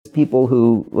people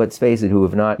who, let's face it, who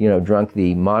have not, drunk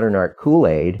the modern art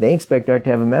Kool-Aid, they expect art to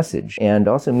have a message. And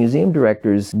also museum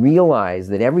directors realize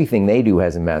that everything they do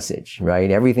has a message,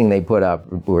 right? Everything they put up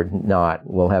or not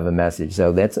will have a message.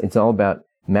 So it's all about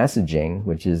messaging,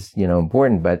 which is,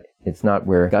 important, but it's not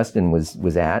where Guston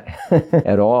was at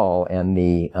at all. And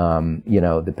the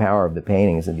power of the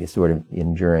paintings and the sort of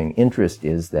enduring interest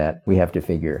is that we have to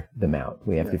figure them out.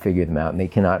 We have to figure them out, and they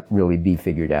cannot really be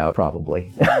figured out,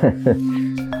 probably.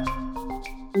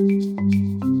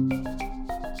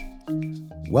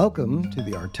 Welcome to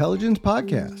the Artelligence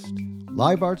Podcast.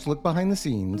 Live Art's look behind the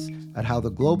scenes at how the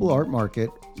global art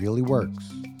market really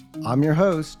works. I'm your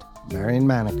host, Marion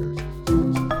Maneker.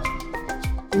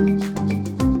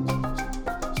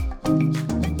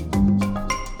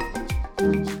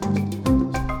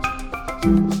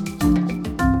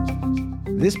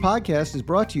 This podcast is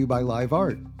brought to you by Live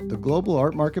Art, the global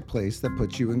art marketplace that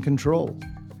puts you in control.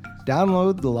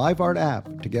 Download the Live Art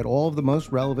app to get all of the most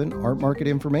relevant art market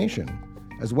information,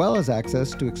 as well as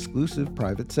access to exclusive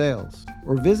private sales.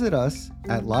 Or visit us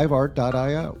at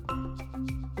liveart.io.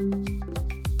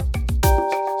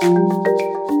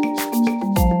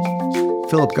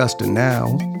 Philip Guston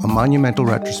Now, a monumental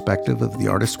retrospective of the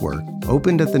artist's work,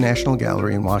 opened at the National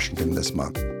Gallery in Washington this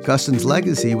month. Guston's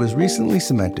legacy was recently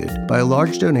cemented by a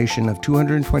large donation of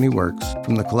 220 works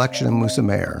from the collection of Musa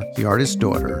Mayer, the artist's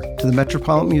daughter, to the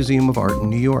Metropolitan Museum of Art in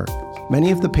New York.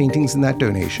 Many of the paintings in that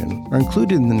donation are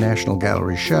included in the National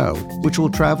Gallery show, which will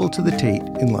travel to the Tate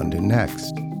in London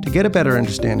next. To get a better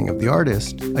understanding of the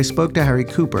artist, I spoke to Harry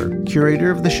Cooper, curator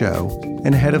of the show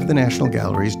and head of the National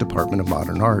Gallery's Department of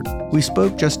Modern Art. We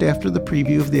spoke just after the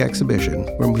preview of the exhibition,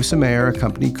 where Musa Mayer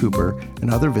accompanied Cooper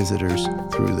and other visitors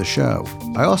through the show.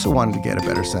 I also wanted to get a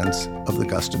better sense of the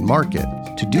Guston market.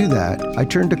 To do that, I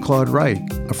turned to Claude Reich,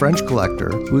 a French collector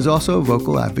who is also a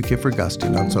vocal advocate for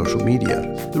Guston on social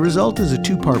media. The result is a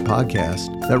two-part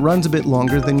podcast that runs a bit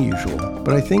longer than usual,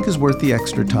 but I think is worth the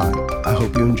extra time. I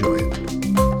hope you enjoy it.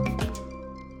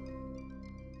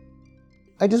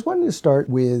 I just wanted to start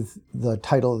with the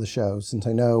title of the show, since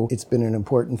I know it's been an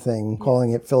important thing.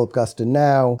 Calling it Philip Guston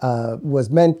Now was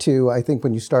meant to, I think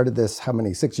when you started this,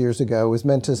 6 years ago, was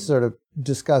meant to sort of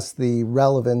discuss the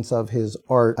relevance of his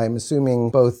art. I'm assuming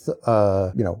both,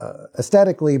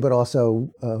 aesthetically, but also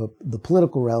the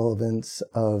political relevance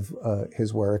of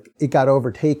his work. It got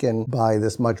overtaken by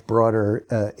this much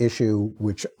broader issue,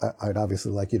 which I'd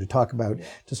obviously like you to talk about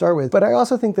to start with. But I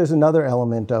also think there's another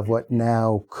element of what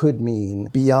now could mean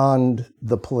beyond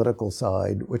the political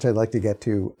side, which I'd like to get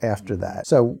to after that.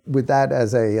 So with that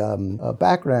as a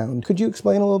background, could you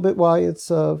explain a little bit why it's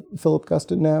Philip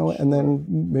Guston Now? And then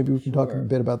maybe we can talk a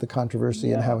bit about the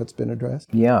controversy and how it's been addressed.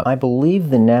 Yeah, I believe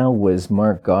the Now was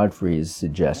Mark Godfrey's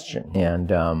suggestion.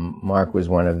 And Mark was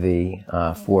one of the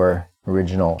 4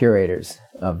 original curators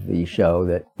of the show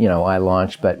that, I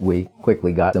launched, but we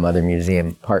quickly got some other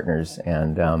museum partners.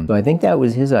 And so I think that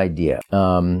was his idea.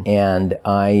 And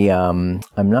I'm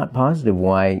not positive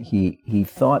why he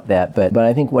thought that, but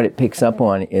I think what it picks up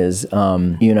on is,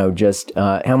 just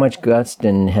how much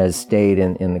Guston has stayed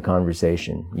in the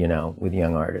conversation, with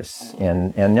young artists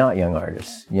and not young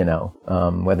artists,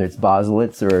 whether it's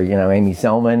Boselitz or, Amy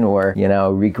Selman or,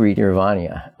 Rikrit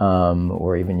Irvania,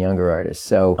 or even younger artists.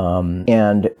 So,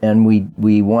 and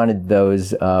we wanted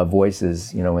those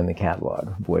voices, in the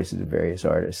catalog, voices of various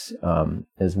artists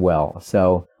as well.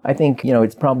 So I think,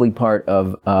 it's probably part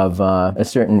of a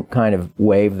certain kind of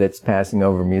wave that's passing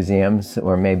over museums,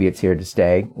 or maybe it's here to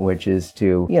stay, which is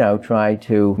to, try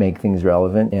to make things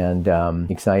relevant and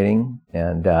exciting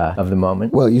and of the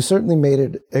moment. Well, you certainly made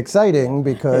it exciting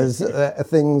because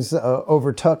things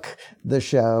overtook the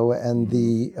show, and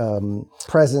the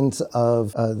presence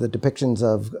of the depictions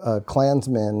of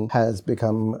Klansmen has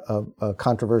become a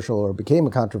controversial, or became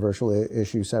a controversial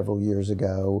issue several years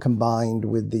ago, combined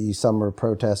with the summer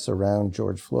protests around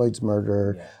George Floyd's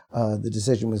murder. The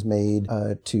decision was made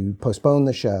to postpone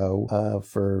the show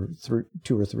for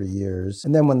 2 or 3 years.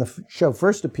 And then when the show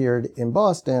first appeared in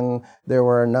Boston, there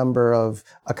were a number of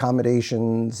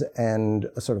accommodations and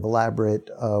sort of elaborate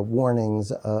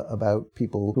warnings about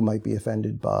people who might be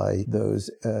offended by those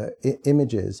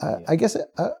images. I guess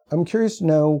I'm curious to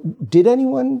know, did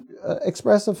anyone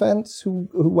express offense who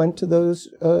went to those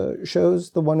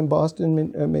shows, the one in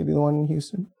Boston, maybe the one in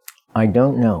Houston? I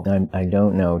don't know. I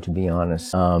don't know, to be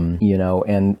honest.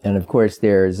 And of course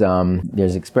there's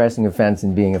expressing offense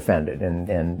and being offended,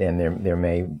 and there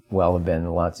may well have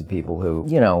been lots of people who,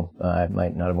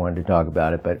 might not have wanted to talk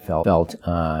about it, but felt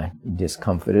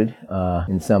discomfited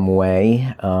in some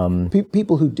way.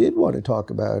 People who did want to talk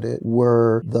about it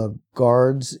were the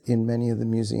guards in many of the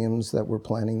museums that were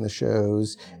planning the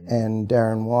shows, and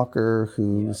Darren Walker,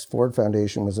 whose Ford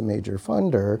Foundation was a major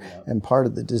funder, and part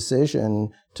of the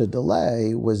decision to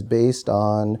delay was based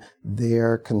on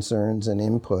their concerns and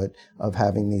input of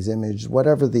having these images,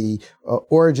 whatever the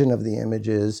origin of the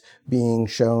images, being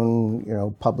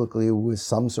shown, publicly with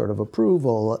some sort of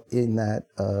approval in that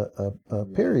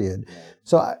period.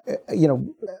 So,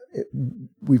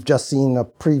 we've just seen a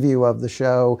preview of the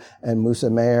show, and Musa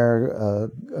Mayer,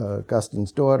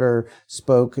 Gustin's daughter,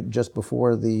 spoke just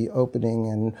before the opening,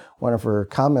 and one of her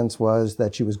comments was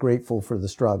that she was grateful for the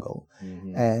struggle.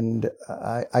 Mm-hmm. And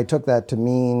I took that to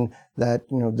mean that,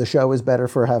 the show is better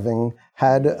for having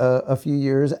had a few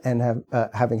years and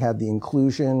having had the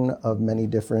inclusion of many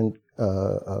different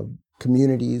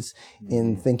communities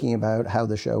in thinking about how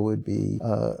the show would be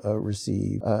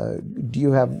received. Do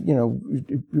you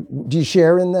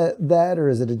share in that, or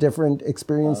is it a different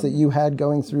experience that you had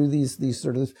going through these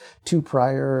sort of two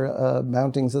prior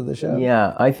mountings of the show?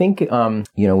 Yeah, I think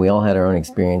we all had our own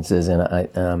experiences, and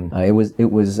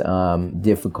it was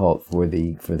difficult for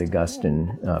the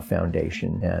Gustin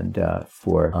Foundation and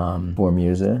for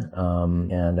Musa,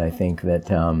 and I think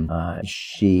that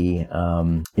she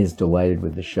is delighted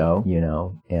with the show.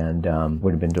 And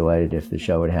would have been delighted if the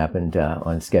show had happened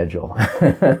on schedule.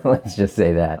 Let's just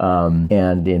say that.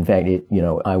 And in fact,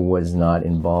 I was not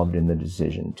involved in the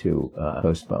decision to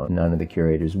postpone. None of the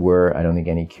curators were. I don't think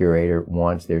any curator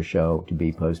wants their show to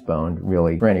be postponed.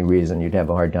 Really, for any reason, you'd have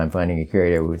a hard time finding a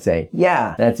curator who would say,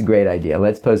 "Yeah, that's a great idea.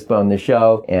 Let's postpone the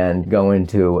show and go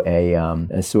into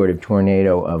a sort of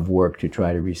tornado of work to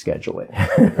try to reschedule it."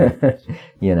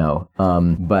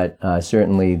 But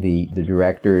certainly the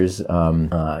directors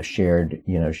shared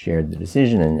the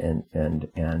decision, and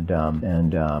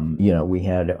we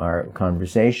had our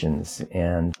conversations,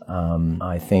 and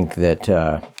I think that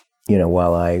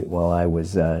while I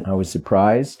was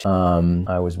surprised,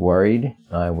 I was worried.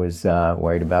 I was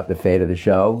worried about the fate of the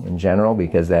show in general,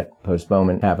 because that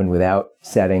postponement happened without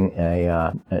setting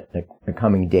a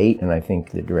coming date, and I think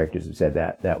the directors have said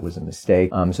that was a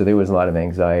mistake. So there was a lot of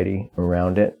anxiety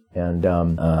around it. And,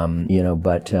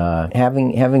 but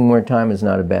having more time is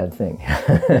not a bad thing.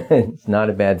 It's not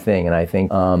a bad thing. And I think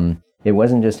it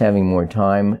wasn't just having more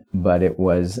time, but it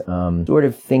was sort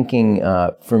of thinking,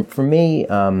 for me,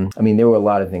 there were a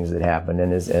lot of things that happened.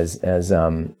 And as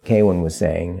Kaywin was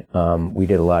saying, we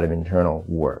did a lot of internal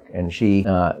work. And she,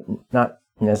 not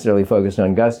necessarily focused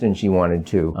on Gustin, she wanted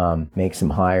to make some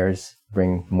hires,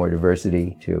 bring more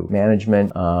diversity to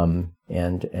management.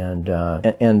 And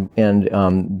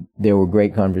there were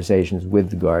great conversations with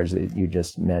the guards that you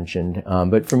just mentioned.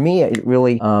 But for me, it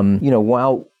really,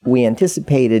 while we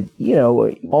anticipated,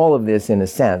 all of this in a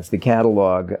sense, the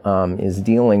catalog is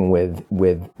dealing with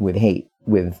hate,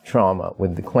 with trauma,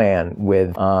 with the Klan,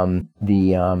 with the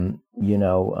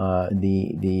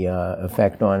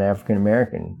effect on African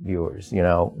American viewers.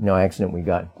 No accident we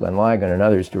got Glenn Ligon and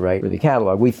others to write for the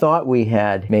catalog. We thought we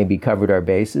had maybe covered our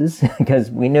bases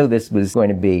because we knew this was going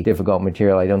to be difficult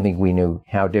material. I don't think we knew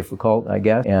how difficult, I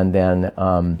guess. And then,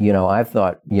 I've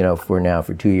thought,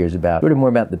 for 2 years about sort of more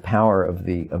about the power of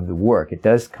the work. It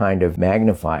does kind of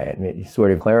magnify it. It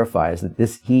sort of clarifies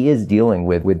that he is dealing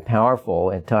with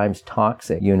powerful, at times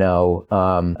toxic,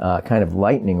 kind of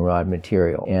lightning rod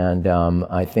material. And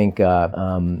I think that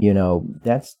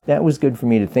was good for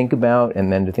me to think about,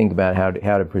 and then to think about how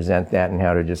to present that, and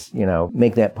how to just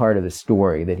make that part of the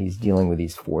story, that he's dealing with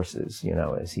these forces,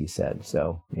 as he said.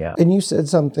 So yeah. And you said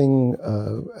something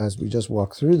as we just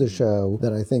walked through the show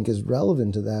that I think is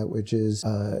relevant to that, which is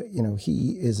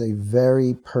he is a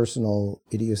very personal,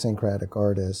 idiosyncratic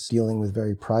artist dealing with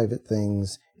very private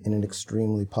things in an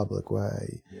extremely public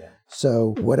way. Yeah.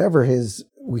 So whatever he's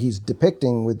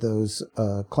depicting with those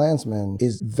Klansmen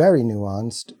is very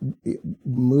nuanced.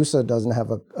 Musa doesn't have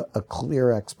a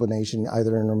clear explanation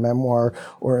either in her memoir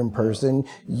or in person.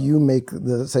 You make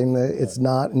the same, that it's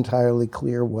not entirely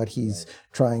clear what he's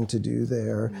trying to do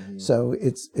there. Mm-hmm. So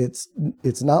it's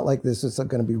not like this is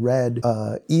going to be read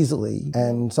easily,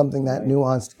 and something that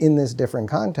nuanced in this different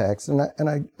context. And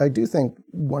I do think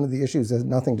one of the issues has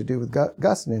nothing to do with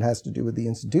Gustin. It has to do with the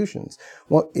institutions.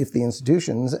 Well, if the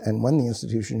institutions, and when the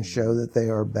institutions show that they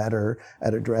are better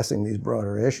at addressing these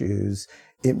broader issues,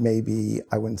 it may be,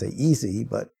 I wouldn't say easy,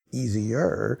 but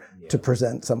easier to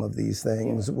present some of these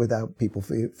things without people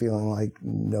feeling like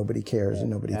nobody cares and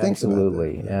nobody thinks about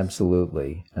it.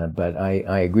 Absolutely. But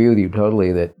I agree with you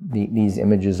totally that these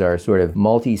images are sort of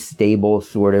multi-stable,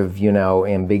 sort of,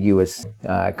 ambiguous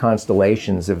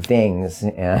constellations of things.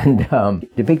 And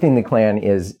depicting the Klan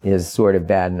is sort of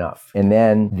bad enough. And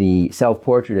then the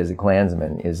self-portrait as a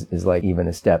Klansman is like even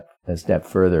a step a step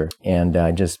further. And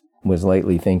I just was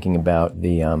lately thinking about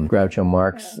the Groucho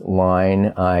Marx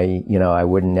line, I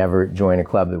would never join a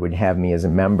club that would have me as a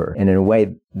member. And in a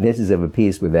way, this is of a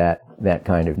piece with that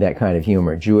kind of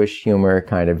humor, Jewish humor,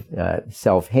 kind of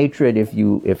self-hatred, if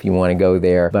you want to go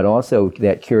there, but also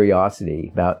that curiosity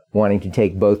about wanting to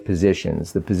take both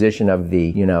positions, the position of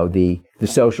the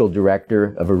social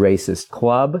director of a racist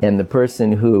club and the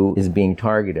person who is being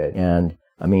targeted. And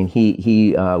I mean,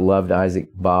 he loved Isaac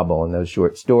Babel and those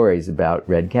short stories about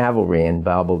Red Cavalry and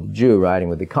Babel the Jew riding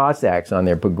with the Cossacks on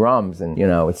their pogroms. And,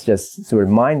 it's just sort of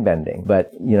mind-bending.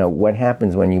 But, what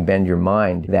happens when you bend your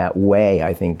mind that way,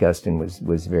 I think Guston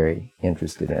was very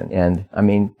interested in. And, I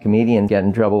mean, comedians get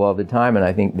in trouble all the time, and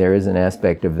I think there is an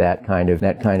aspect of that kind of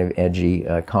edgy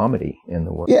comedy in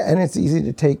the work. Yeah, and it's easy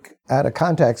to take out of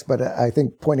context, but I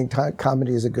think pointing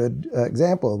comedy is a good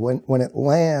example. When it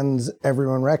lands,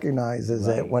 everyone recognizes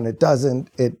it. When it doesn't,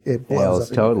 it fails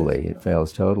totally. It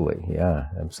fails totally. Yeah,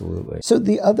 absolutely. So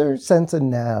the other sense of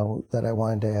now that I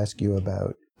wanted to ask you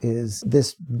about is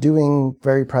this doing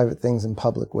very private things in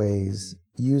public ways,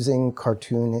 using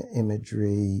cartoon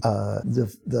imagery,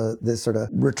 this sort of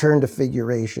return to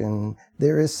figuration.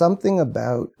 There is something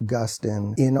about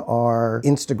Guston in our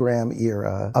Instagram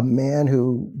era, a man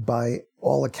who, by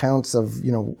all accounts of,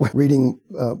 reading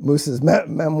Moose's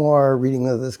memoir, reading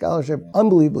the scholarship,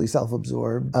 unbelievably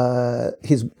self-absorbed.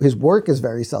 His work is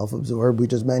very self-absorbed. We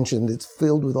just mentioned it's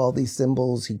filled with all these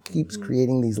symbols. He keeps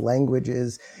creating these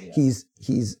languages. He's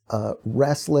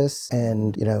restless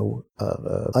and,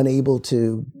 unable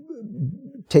to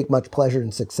take much pleasure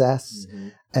in success.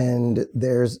 And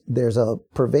there's a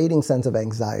pervading sense of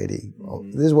anxiety. Well,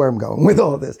 this is where I'm going with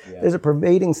all this. Yeah. There's a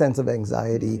pervading sense of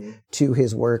anxiety to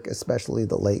his work, especially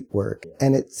the late work.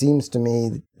 And it seems to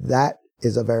me that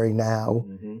is a very now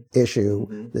issue,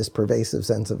 this pervasive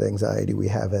sense of anxiety we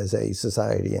have as a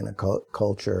society and a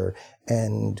culture.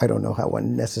 And I don't know how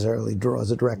one necessarily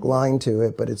draws a direct line to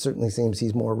it, but it certainly seems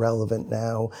he's more relevant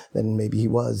now than maybe he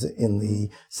was in the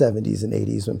 70s and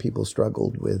 80s when people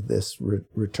struggled with this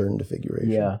return to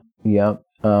figuration. Yeah.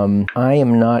 I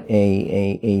am not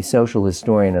a social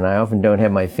historian, and I often don't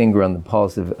have my finger on the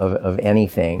pulse of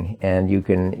anything. And you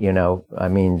can,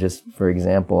 just for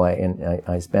example,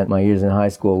 I spent my years in high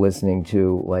school listening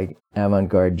to like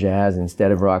avant-garde jazz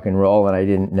instead of rock and roll, and I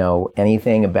didn't know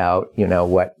anything about,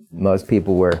 what most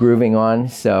people were grooving on.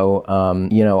 So,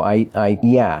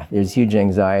 there's huge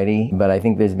anxiety, but I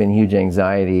think there's been huge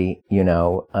anxiety,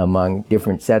 among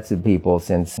different sets of people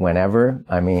since whenever.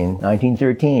 I mean,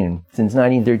 1913. Since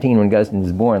 1913, when Guston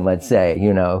was born, let's say,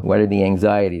 what are the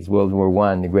anxieties? World War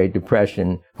I, the Great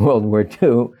Depression, World War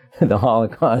II, the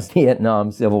Holocaust,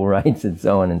 Vietnam, civil rights, and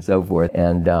so on and so forth.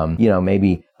 And,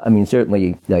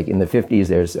 certainly, like in the 50s,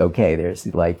 there's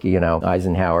like,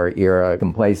 Eisenhower era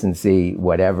complacency,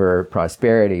 whatever,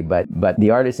 prosperity. But the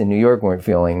artists in New York weren't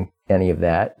feeling any of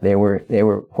that. They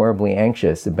were horribly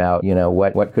anxious about,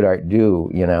 what could art do,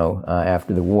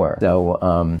 after the war.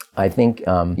 So, I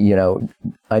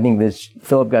think this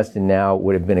Philip Guston Now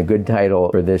would have been a good title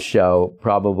for this show,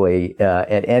 probably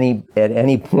at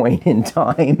any point in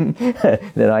time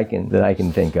that I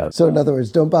can think of. So in other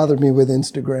words, don't bother me with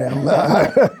Instagram.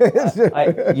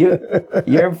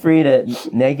 You're free to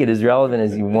make it as relevant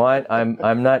as you want.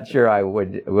 I'm not sure I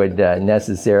would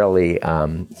necessarily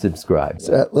subscribe.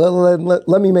 So,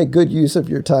 let me make good use of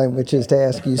your time, which is to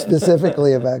ask you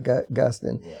specifically about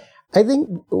Guston. Yeah. I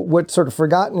think what's sort of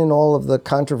forgotten in all of the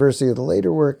controversy of the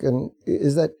later work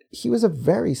is that he was a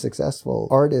very successful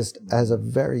artist as a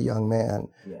very young man.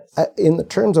 Yes. In the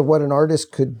terms of what an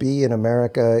artist could be in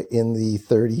America in the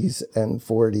 30s and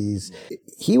 40s,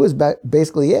 he was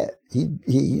basically it.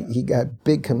 He got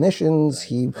big commissions.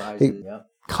 He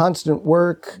constant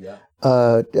work. Yeah.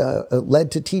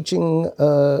 Led to teaching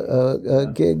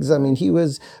gigs. I mean, he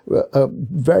was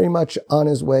very much on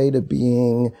his way to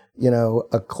being,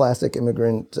 a classic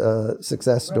immigrant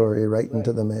success story right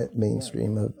into the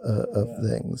mainstream of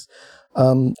things.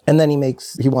 And then he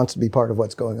wants to be part of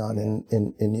what's going on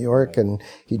in New York, and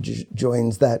he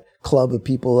joins that club of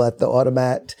people at the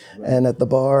automat and at the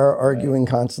bar arguing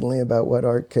constantly about what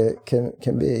art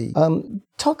can be.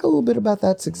 Talk a little bit about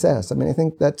that success. I mean, I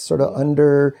think that's sort of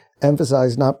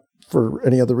underemphasized, not for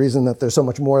any other reason that there's so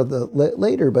much more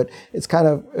later, but it's kind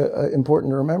of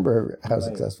important to remember how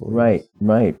successful it was.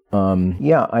 Right.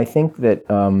 I think that,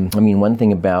 one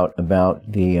thing about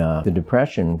the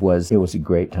Depression was it was a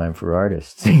great time for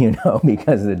artists,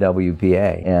 because of the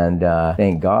WPA. And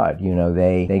thank God,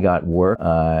 they got work,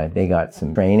 they got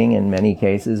some training in many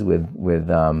cases with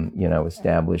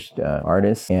established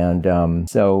artists. And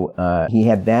so he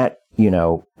had that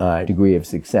degree of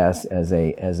success as a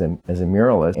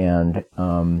muralist, and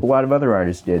a lot of other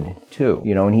artists did too.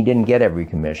 And he didn't get every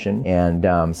commission, and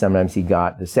sometimes he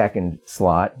got the second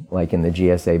slot, like in the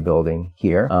GSA building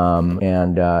here,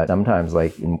 and sometimes,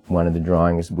 like in one of the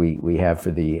drawings we have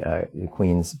for the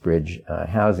Queensbridge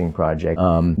housing project,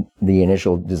 the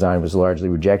initial design was largely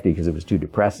rejected because it was too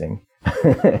depressing.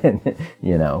 But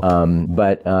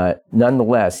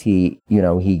nonetheless, he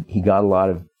got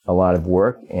a lot of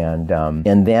work, and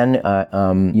then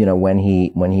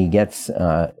when he gets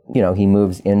he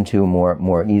moves into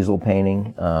more easel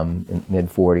painting in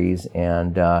mid-40s,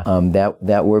 and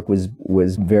that work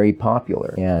was very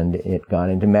popular, and it got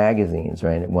into magazines,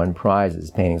 right? It won prizes.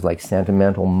 Paintings like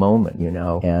Sentimental Moment,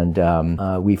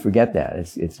 and we forget that.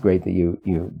 It's great that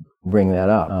you bring that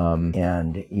up.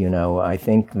 I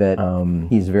think that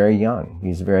he's very young.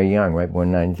 He's very young, right?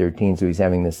 Born 1913, so he's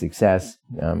having this success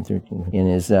in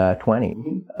his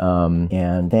 20s.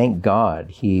 And thank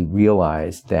God he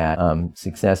realized that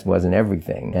success wasn't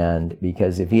everything. And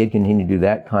because if he had continued to do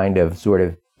that kind of sort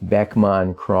of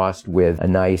Beckmann crossed with a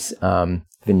nice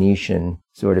Venetian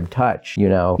sort of touch,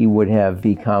 he would have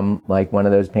become like one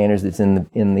of those painters that's in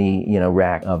the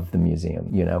rack of the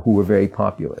museum, who were very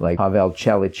popular, like Pavel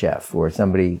Chelichev or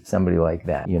somebody like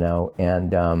that,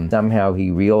 and somehow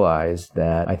he realized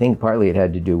that, I think partly it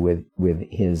had to do with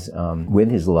his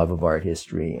love of art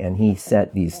history, and he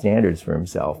set these standards for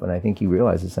himself, and I think he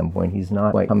realized at some point he's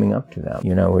not quite coming up to them,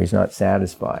 or he's not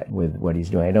satisfied with what he's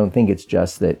doing. I don't think it's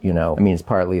just that, it's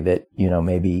partly that,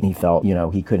 maybe he felt,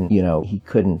 he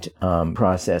couldn't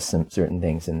process some certain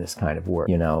things in this kind of work,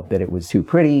 that it was too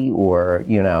pretty, or,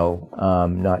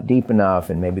 not deep enough,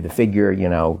 and maybe the figure,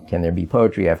 can there be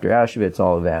poetry after Auschwitz,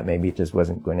 all of that, maybe it just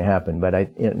wasn't going to happen. But I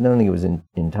don't think it was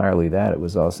entirely that. It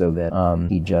was also that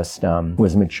he just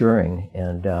was maturing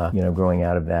and, growing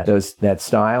out of that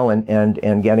style,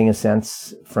 and getting a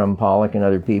sense from Pollock and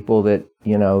other people that,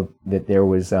 that there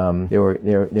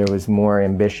was more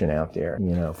ambition out there,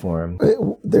 for him.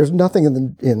 There's nothing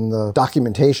in the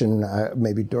documentation.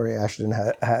 Maybe Dory Ashton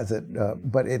has it,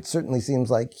 but it certainly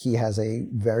seems like he has a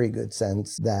very good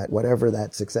sense that whatever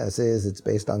that success is, it's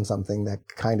based on something that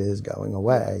kind of is going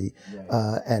away,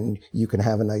 and you can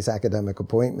have a nice academic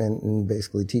appointment and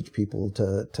basically teach people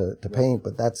to paint,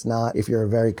 but that's not, if you're a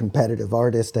very competitive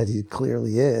artist, as he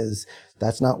clearly is,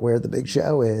 that's not where the big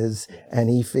show is. And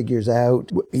he figures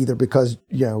out, either because,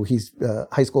 he's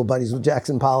high school buddies with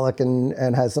Jackson Pollock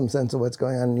and has some sense of what's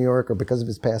going on in New York, or because of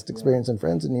his past experience and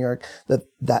friends in New York,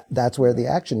 that's where the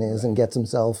action is, and gets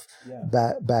himself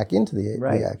back into the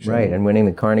action. Right, and winning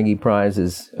the Carnegie Prize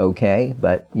is okay,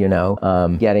 but,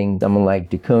 getting someone like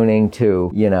de Kooning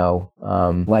to,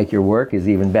 like your work is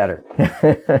even better.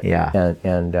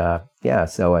 Yeah.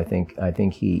 So I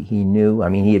think he knew. I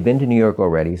mean, he had been to New York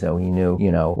already, so he knew,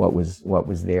 what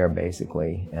was there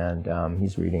basically. And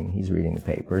he's reading the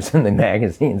papers and the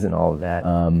magazines and all of that.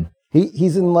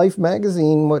 He's in Life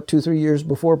magazine, 2-3 years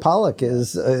before Pollock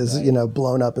is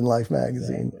blown up in Life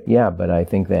magazine. Yeah, but I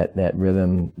think that's a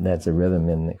rhythm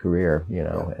in the career,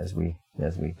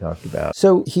 as we talked about.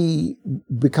 So he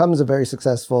becomes a very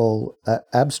successful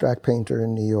abstract painter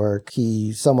in New York.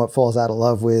 He somewhat falls out of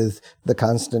love with the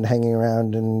constant hanging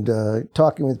around and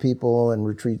talking with people, and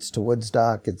retreats to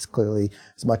Woodstock. It's clearly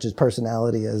as much his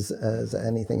personality as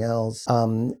anything else.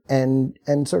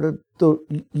 And sort of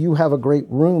you have a great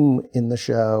room in the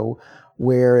show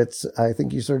where it's, I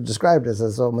think you sort of described it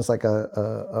as almost like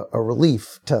a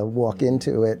relief to walk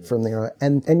into it from there,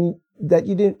 and that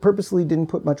you purposely didn't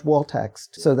put much wall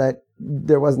text, so that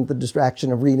there wasn't the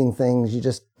distraction of reading things. You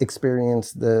just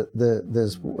experienced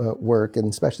this work, and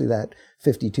especially that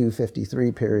 52,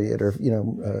 53 period, or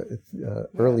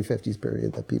early 50s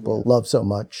period that people love so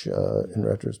much in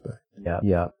retrospect.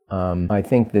 Yeah. I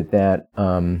think that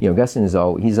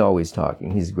Guston he's always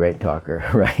talking. He's a great talker,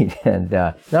 right? And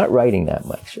not writing that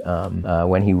much.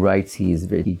 When he writes,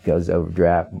 he goes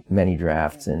over many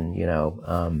drafts, and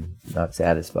not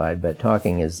satisfied. But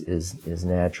talking is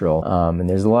natural. And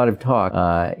there's a lot of talk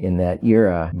in that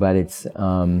era, but it's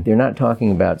they're not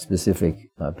talking about specific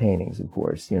paintings, of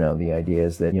course. The idea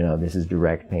is that this is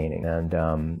direct painting, and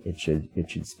it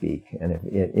should speak. And if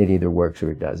it either works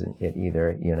or it doesn't, it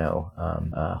either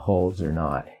holds or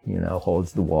not,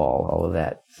 holds the wall, all of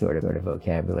that sort of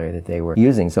vocabulary that they were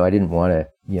using. So I didn't want to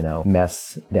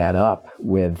mess that up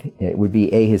with, it would be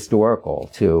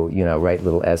ahistorical to, write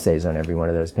little essays on every one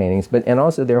of those paintings. And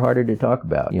also they're harder to talk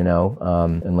about,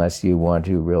 unless you want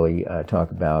to really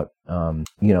talk about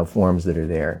forms that are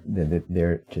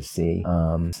there to see.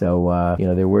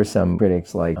 There were some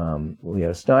critics like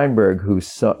Leo Steinberg who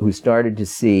started to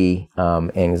see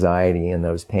anxiety in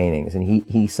those paintings, and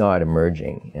he saw it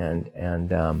emerging,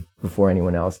 and before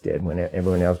anyone else did. When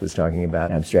everyone else was talking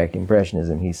about abstract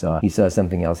impressionism, he saw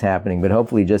something else happening. But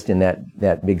hopefully, just in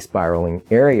that big spiraling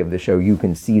area of the show, you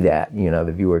can see that.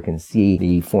 The viewer can see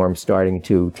the forms starting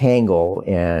to tangle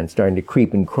and starting to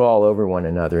creep and crawl over one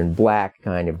another, and black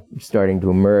kind of starting to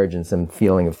emerge, and some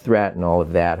feeling of threat and all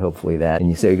of that. Hopefully that,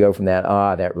 and you go from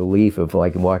that relief of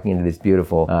like walking into this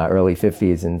beautiful early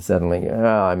 50s, and suddenly,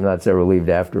 I'm not so relieved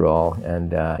after all, and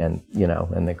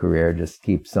the career just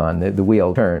keeps on. The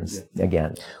wheel turns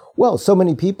again. Well, so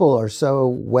many people are so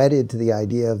wedded to the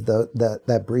idea of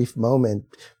that brief moment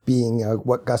being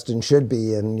what Guston should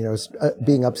be, and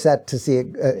being upset to see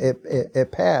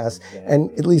it pass.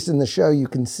 And at least in the show, you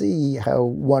can see how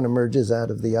one emerges out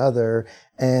of the other.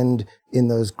 And in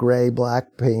those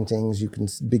gray-black paintings, you can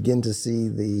begin to see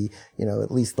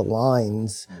at least the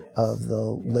lines of the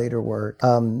later work.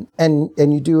 And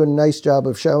you do a nice job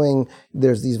of showing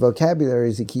there's these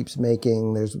vocabularies he keeps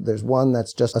making. There's one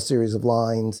that's just a series of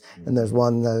lines, and there's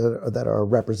one that are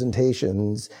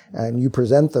representations, and you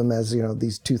present them as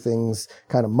these two things,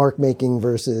 kind of mark making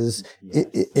versus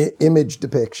image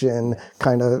depiction,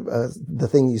 kind of the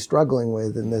thing he's struggling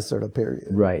with in this sort of period.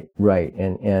 Right.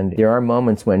 And there are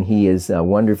moments when he is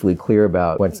wonderfully clear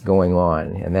about what's going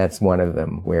on, and that's one of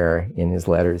them, where in his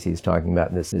letters he's talking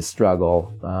about this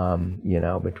struggle,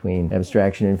 between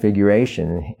abstraction and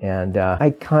figuration. And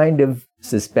I kind of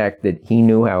suspect that he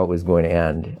knew how it was going to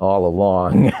end all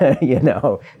along.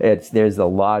 There's a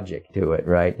logic to it,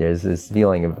 right? There's this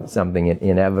feeling of something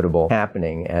inevitable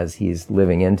happening as he's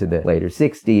living into the later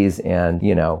 60s and,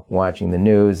 watching the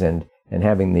news and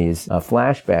having these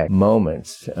flashback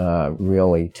moments,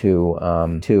 really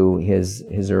to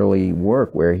his early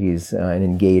work, where he's an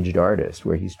engaged artist,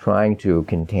 where he's trying to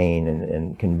contain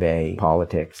and convey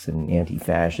politics and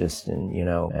anti-fascist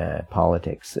and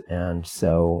politics, and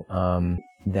so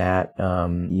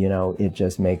it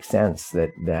just makes sense that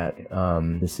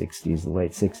the 60s, the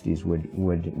late 60s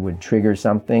would trigger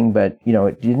something, but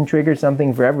it didn't trigger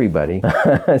something for everybody.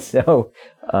 So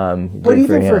but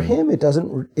even for him,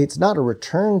 it's not a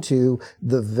return to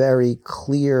the very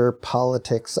clear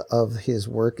politics of his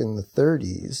work in the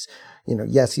 30s.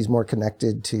 Yes, he's more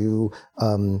connected to,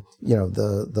 the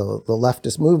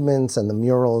leftist movements, and the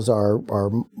murals are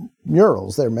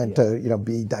murals. They're meant to,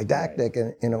 be didactic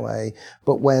in a way.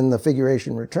 But when the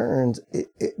figuration returns,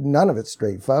 none of it's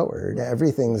straightforward.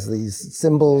 Everything's these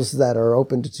symbols that are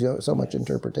open to so much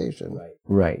interpretation.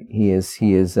 Right. He is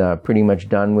pretty much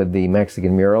done with the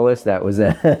Mexican muralist. That was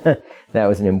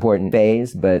an important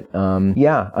phase. But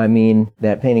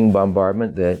that painting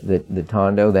Bombardment, the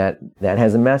Tondo, that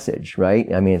has a message, right?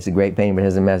 It's a great painting, but it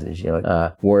has a message.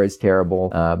 War is terrible.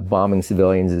 Bombing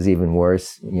civilians is even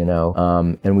worse.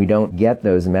 And we don't get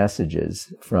those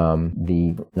messages from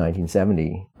the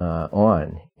 1970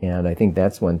 on. And I think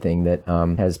that's one thing that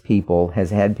has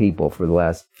had people for the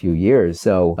last few years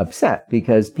so upset,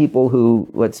 because people who,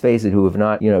 let's face it, who have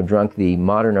not, drunk the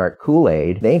modern art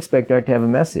Kool-Aid, they expect art to have a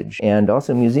message. And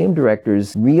also museum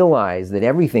directors realize that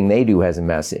everything they do has a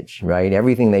message, right?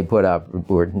 Everything they put up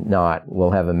or not will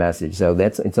have a message. So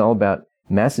it's all about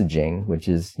messaging, which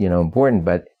is, important,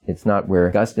 but it's not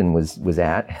where Guston was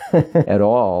at at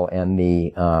all. And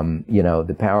the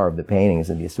power of the paintings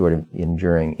and the sort of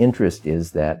enduring interest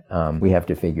is that we have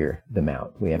to figure them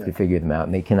out. We have to figure them out,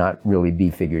 and they cannot really be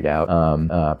figured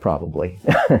out, probably.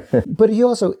 But he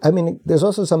also, there's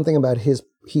also something about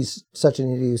he's such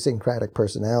an idiosyncratic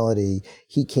personality.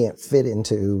 He can't fit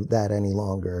into that any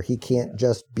longer. He can't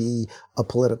just be a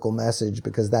political message,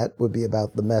 because that would be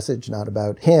about the message, not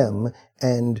about him.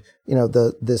 And,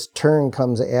 this turn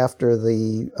comes after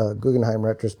the Guggenheim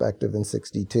retrospective in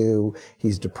 1962.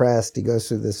 He's depressed. He goes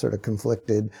through this sort of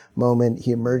conflicted moment.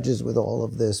 He emerges with all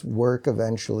of this work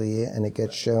eventually, and it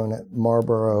gets shown at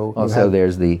Marlborough. Also,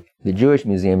 there's the Jewish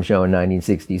Museum show in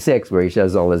 1966, where he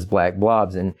shows all his black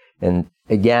blobs, and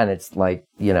again, it's like,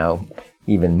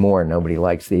 even more, nobody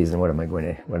likes these, and what am I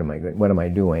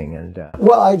doing? And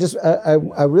well,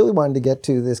 I really wanted to get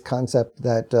to this concept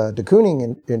that de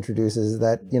Kooning introduces,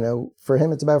 that for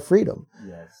him it's about freedom.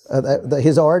 Yes. That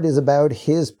his art is about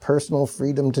his personal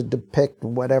freedom to depict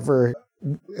whatever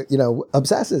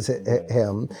obsesses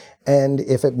him, and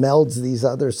if it melds these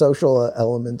other social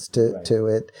elements to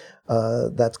it,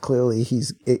 That's clearly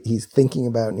he's thinking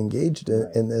about and engaged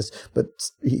in this, but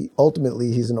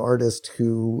he's an artist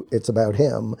who it's about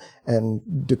him, and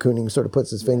de Kooning sort of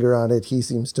puts his finger on it. He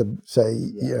seems to say,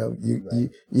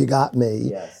 you got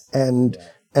me, and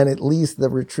at least the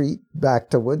retreat back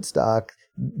to Woodstock,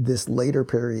 this later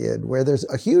period where there's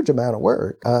a huge amount of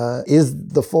work, is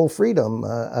the full freedom.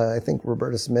 I think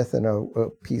Roberta Smith, in a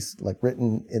piece like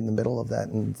written in the middle of that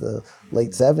in the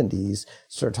late 70s,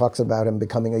 sort of talks about him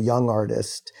becoming a young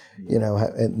artist,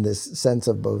 in this sense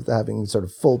of both having sort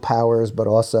of full powers, but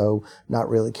also not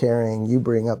really caring. You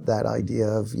bring up that idea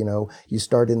of, you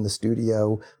start in the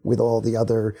studio with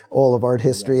all of art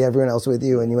history, everyone else with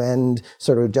you, and you end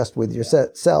sort of just with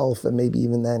yourself, and maybe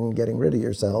even then getting rid of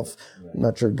yourself. I'm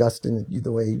not sure Guston,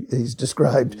 the way he's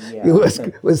described,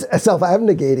 was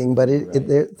self-abnegating, but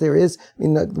there is,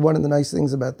 one of the nice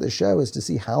things about this show is to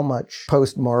see how much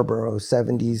post-Marlboro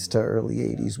 70s to early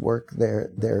 80s work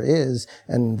there is,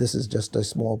 and this is just a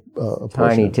small portion.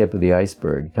 Tiny tip of the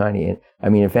iceberg, tiny. I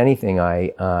mean, if anything,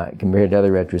 compared to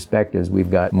other retrospectives,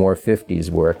 we've got more 50s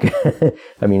work.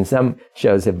 I mean, some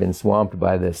shows have been swamped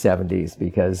by the 70s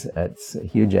because it's a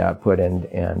huge output,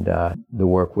 and the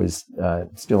work was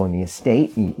still in the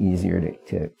estate, easier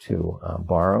to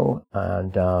borrow,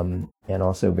 and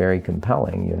also very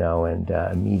compelling, and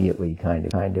immediately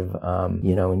kind of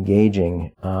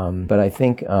engaging. But I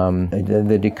think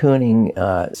the de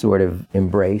Kooning sort of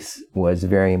embrace was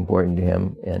very important to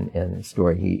him, and the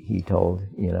story he told,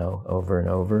 over and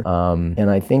over. And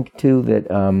I think too that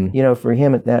for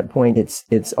him at that point,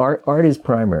 it's art. Art is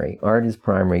primary. Art is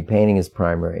primary. Painting is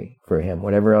primary for him.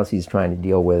 Whatever else he's trying to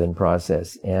deal with and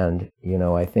process. And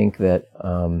I think that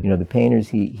the painters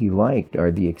he liked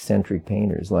are the eccentric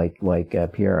painters like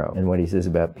Piero, and what he says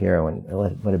about Piero, and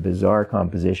what a bizarre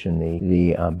composition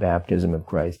the Baptism of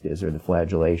Christ is, or the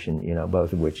Flagellation,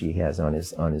 both of which he has on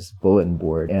his bulletin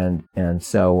board. And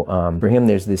so for him,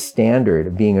 there's this standard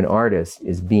of being an artist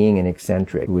is being an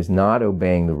eccentric who is not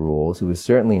obeying the rules, who is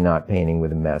certainly not painting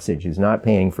with a message, who's not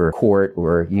painting for court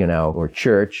or or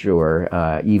church or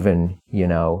even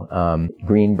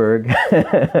Greenberg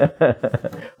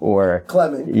or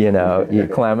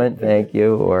Clement, Clement, thank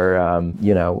you, or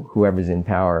whoever's in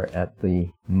power at the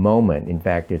moment. In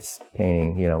fact, it's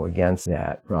painting against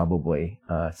that probably.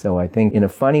 So I think in a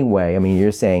funny way, I mean,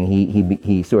 you're saying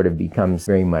he sort of becomes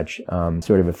very much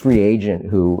sort of a free agent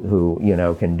who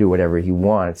can do whatever he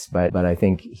wants, but I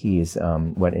think he's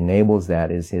what enables that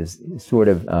is his sort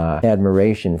of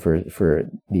admiration for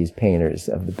these painters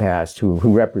of the past who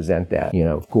represent that,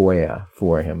 Goya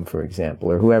for him, for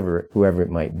example, or whoever it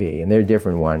might be, and there are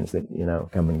different ones that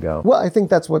come and go. Well, I think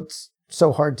that's what's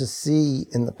so hard to see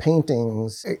in the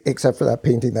paintings, except for that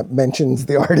painting that mentions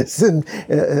the artist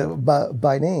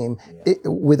by name,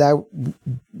 without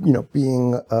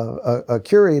being a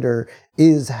curator,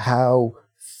 is how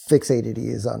fixated he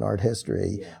is on art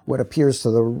history. Yeah. What appears to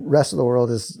the rest of the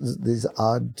world is these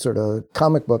odd sort of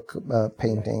comic book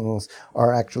paintings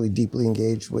are actually deeply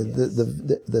engaged with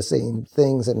the same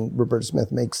things. And Roberta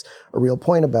Smith makes a real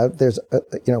point about there's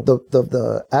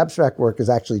the abstract work is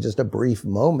actually just a brief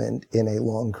moment in a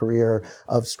long career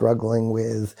of struggling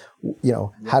with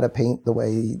how to paint the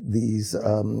way these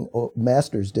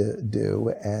masters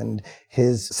do, and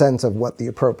his sense of what the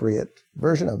appropriate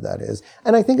version of that is.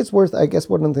 And I think it's worth, I guess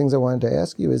one of the things I wanted to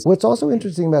ask you is, what's also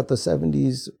interesting about the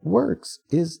 70s works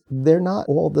is they're not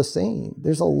all the same.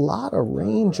 There's a lot of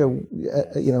range of,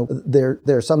 there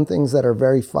are some things that are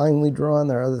very finely drawn.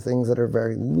 There are other things that are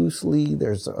very loosely.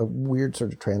 There's a weird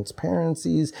sort of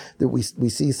transparencies that we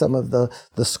see some of the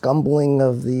scumbling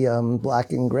of the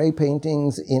black and gray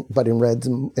paintings but in reds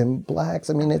and blacks.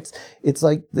 I mean, it's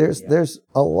like there's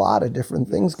a lot of different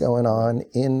things going on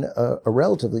in a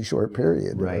relatively short period.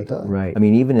 Right. I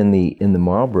mean, even in the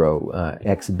Marlboro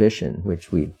exhibition,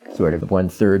 which we sort of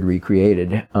 1/3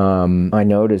 recreated, I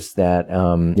noticed that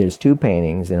there's two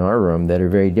paintings in our room that are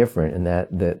very different, in that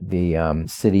the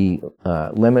city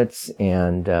limits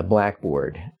and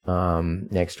blackboard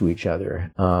next to each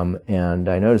other, and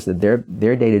I noticed that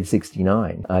they're dated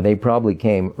 69. They probably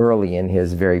came early in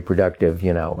his very productive,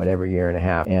 whatever year and a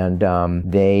half, and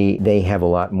they have a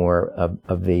lot more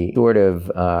of the sort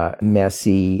of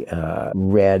messy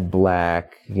red,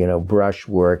 black, brush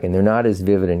work, and they're not as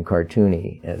vivid and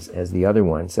cartoony as the other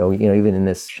one. So even in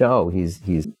this show,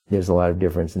 there's a lot of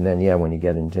difference. And then when you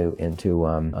get into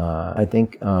I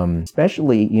think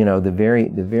especially the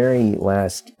very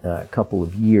last couple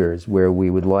of years, where we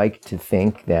would like to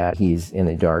think that he's in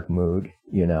a dark mood,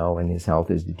 and his health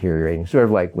is deteriorating, sort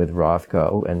of like with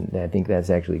Rothko. And I think that's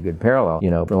actually a good parallel.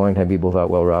 For a long time, people thought,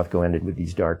 well, Rothko ended with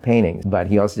these dark paintings, but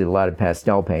he also did a lot of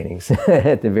pastel paintings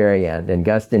at the very end. And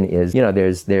Guston is,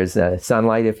 there's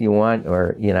sunlight if you want,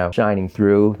 or, shining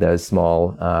through those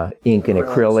small ink and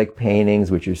acrylic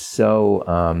paintings, which are so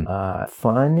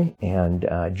fun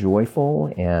and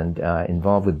joyful and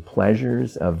involved with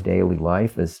pleasures of daily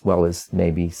life, as well as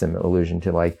maybe some allusion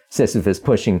to like Sisyphus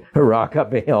pushing a rock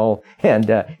up a hill and,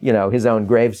 his own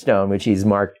gravestone, which he's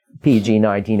marked PG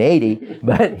 1980.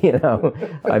 But,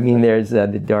 there's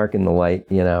the dark and the light,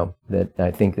 that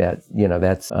I think that,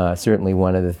 that's certainly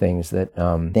one of the things that,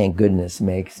 thank goodness,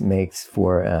 makes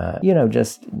for,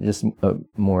 just a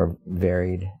more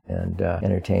varied and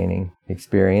entertaining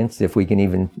experience. If we can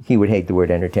even, he would hate the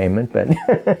word entertainment, but.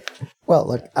 Well,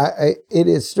 look, it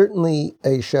is certainly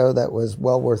a show that was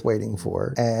well worth waiting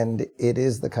for. And it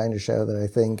is the kind of show that I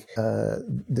think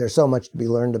there's so much to be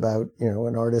learned about,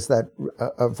 an artist that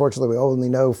unfortunately we only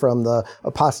know from the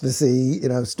apostasy,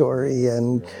 story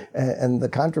and the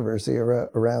controversy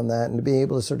around that. And to be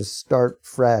able to sort of start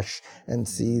fresh and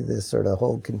see this sort of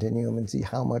whole continuum and see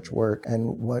how much work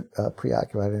and what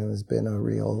preoccupied him has been a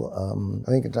real,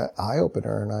 I think, it's an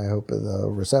eye-opener. And I hope the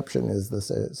reception is the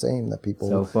same, that people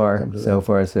So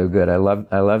far, so good. I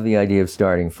love the idea of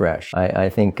starting fresh. I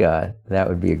think that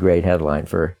would be a great headline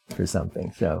for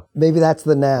something. So maybe that's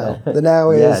the now. The now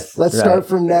is yes, let's right. start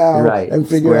from now and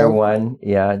figure Square out one.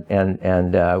 Yeah,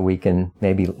 and we can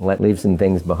maybe leave some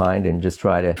things behind and just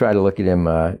try to look at him,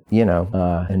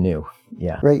 anew.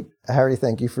 Yeah. Great. Harry,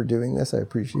 thank you for doing this. I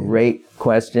appreciate it. Great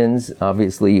questions.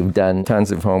 Obviously, you've done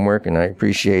tons of homework, and I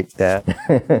appreciate that.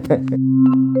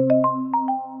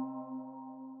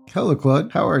 Hello,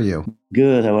 Claude. How are you?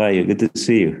 Good. How are you? Good to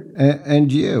see you.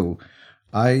 And you.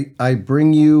 I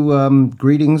bring you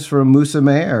greetings from Musa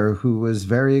Mayer, who was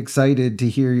very excited to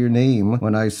hear your name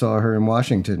when I saw her in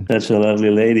Washington. That's a lovely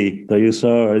lady. So you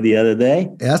saw her the other day?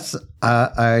 Yes.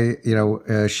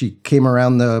 She came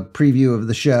around the preview of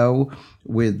the show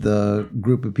with a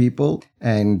group of people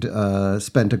and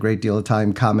spent a great deal of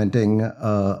time commenting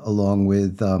along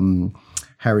with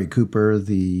Harry Cooper,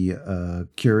 the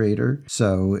curator.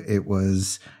 So it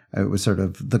was sort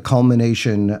of the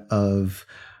culmination of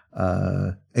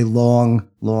a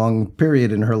long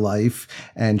period in her life,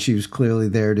 and she was clearly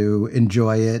there to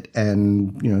enjoy it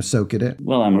and soak it in.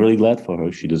 Well, I'm really glad for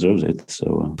her. She deserves it.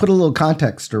 So put a little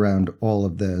context around all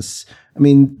of this. I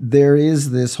mean, there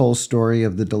is this whole story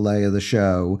of the delay of the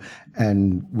show,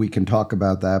 and we can talk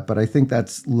about that, but I think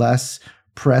that's less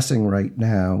pressing right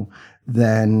now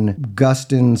than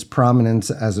Guston's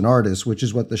prominence as an artist, which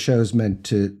is what the show's meant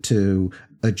to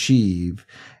achieve.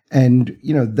 And,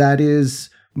 that is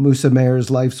Musa Mayer's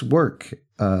life's work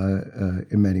in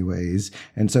many ways.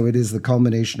 And so it is the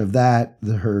culmination of that.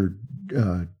 Her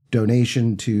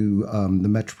donation to the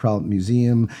Metropolitan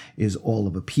Museum is all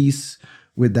of a piece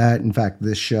with that. In fact,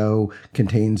 this show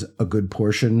contains a good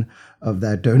portion of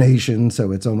that donation.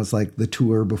 So it's almost like the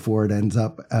tour before it ends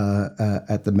up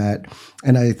at the Met.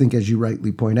 And I think, as you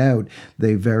rightly point out,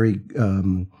 they very,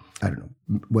 I don't know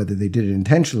whether they did it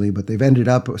intentionally, but they've ended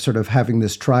up sort of having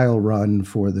this trial run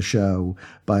for the show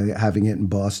by having it in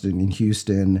Boston and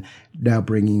Houston, now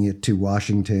bringing it to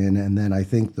Washington. And then I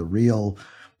think the real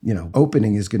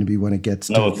opening is going to be when it gets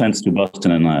no offense to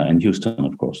Boston and Houston,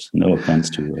 of course. No offense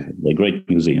to the great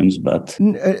museums, but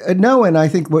no. And I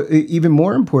think what even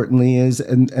more importantly is,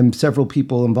 and several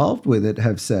people involved with it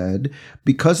have said,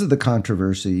 because of the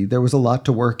controversy, there was a lot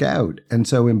to work out. And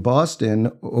so in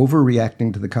Boston,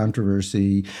 overreacting to the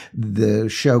controversy, the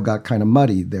show got kind of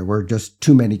muddy. There were just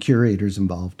too many curators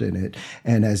involved in it.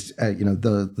 And as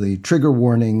the trigger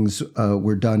warnings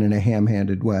were done in a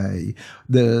ham-handed way.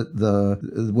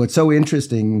 What's so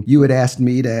interesting, you had asked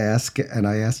me to ask, and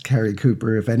I asked Harry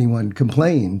Cooper if anyone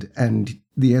complained, and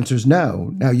the answer is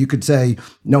no. Now, you could say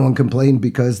no one complained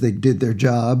because they did their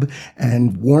job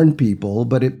and warned people,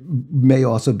 but it may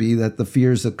also be that the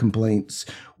fears of complaints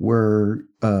were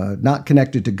not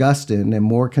connected to Guston and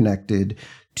more connected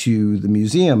to the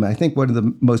museum. I think one of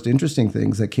the most interesting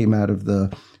things that came out of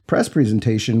the press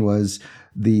presentation was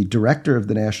the director of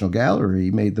the National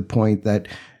Gallery made the point that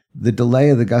the delay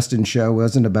of the Guston show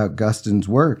wasn't about Guston's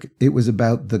work. It was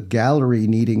about the gallery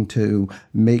needing to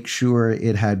make sure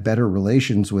it had better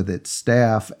relations with its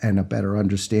staff and a better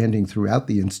understanding throughout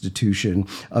the institution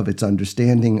of its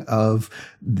understanding of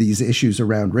these issues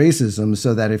around racism,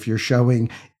 so that if you're showing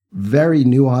very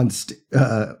nuanced,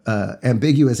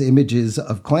 ambiguous images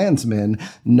of Klansmen,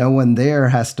 no one there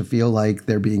has to feel like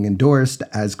they're being endorsed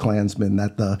as Klansmen,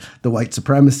 that the white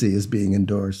supremacy is being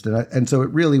endorsed. And so it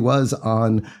really was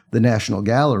on the National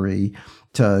Gallery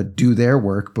to do their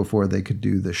work before they could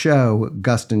do the show.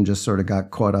 Guston just sort of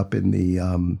got caught up in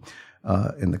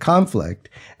the conflict.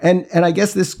 And I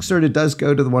guess this sort of does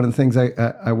go to one of the things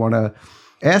I want to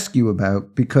ask you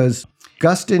about, because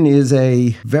Guston is a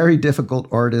very difficult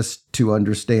artist to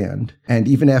understand. And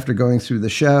even after going through the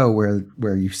show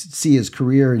where you see his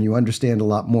career and you understand a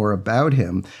lot more about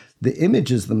him, the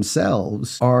images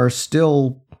themselves are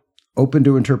still open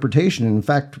to interpretation. In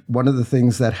fact, one of the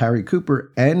things that Harry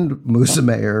Cooper and Musa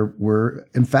Meyer were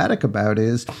emphatic about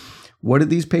is, what do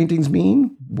these paintings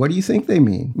mean? What do you think they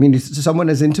mean? I mean, someone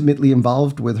as intimately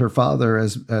involved with her father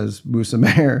as Musa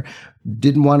Meyer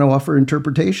didn't want to offer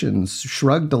interpretations,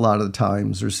 shrugged a lot of the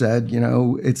times, or said,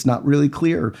 it's not really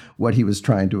clear what he was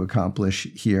trying to accomplish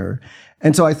here.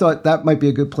 And so I thought that might be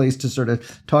a good place to sort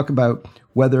of talk about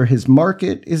whether his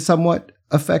market is somewhat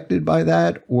affected by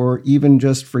that, or even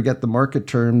just forget the market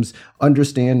terms,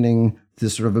 understanding the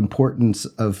sort of importance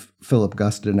of Philip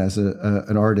Guston as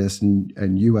an artist,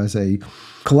 and you as a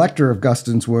collector of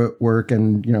Guston's work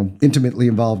and intimately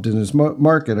involved in his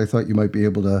market. I thought you might be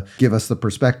able to give us the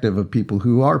perspective of people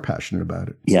who are passionate about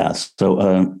it. Yes.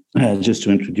 So just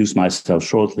to introduce myself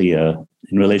shortly, in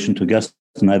relation to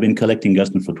Guston, I've been collecting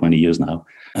Guston for 20 years now,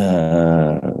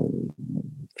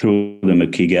 through the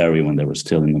McKee Gallery when they were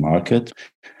still in the market.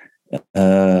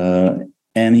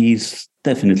 And he's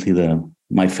definitely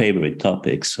my favorite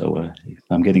topic. So if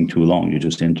I'm getting too long, you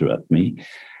just interrupt me.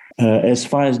 As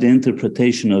far as the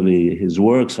interpretation of his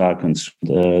works are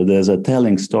concerned, there's a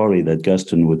telling story that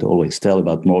Guston would always tell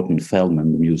about Morton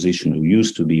Feldman, the musician who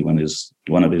used to be one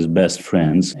of his best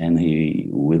friends, and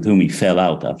with whom he fell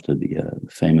out after the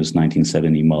famous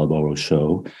 1970 Marlborough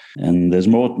show. And there's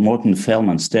Morton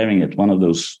Feldman staring at one of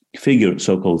those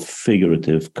so-called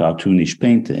figurative, cartoonish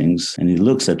paintings, and he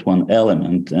looks at one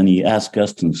element and he asks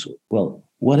Guston, well,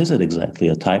 what is it exactly,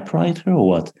 a typewriter or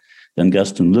what? Then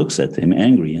Guston looks at him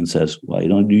angry and says, well,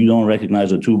 you don't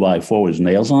recognize a 2x4 with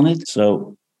nails on it?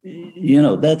 So,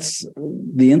 that's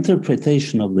the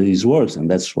interpretation of these works, and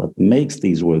that's what makes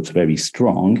these works very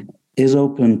strong, is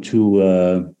open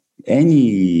to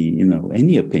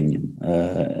any opinion.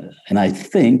 And I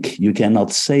think you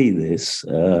cannot say this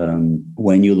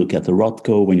when you look at the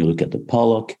Rothko, when you look at the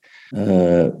Pollock.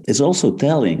 It's also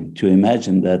telling to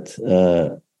imagine that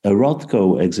a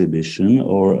Rothko exhibition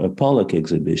or a Pollock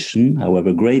exhibition,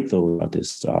 however great those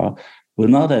artists are, would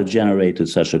not have generated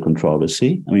such a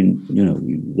controversy. I mean,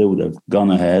 they would have gone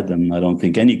ahead, and I don't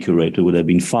think any curator would have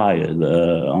been fired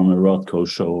on a Rothko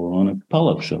show or on a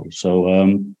Pollock show. So,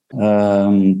 and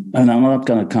I'm not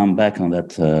going to come back on that,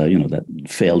 that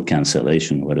failed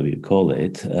cancellation, whatever you call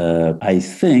it. I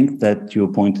think that your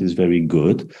point is very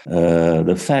good.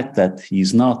 The fact that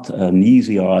he's not an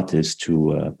easy artist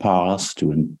to parse,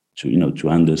 to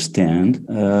understand,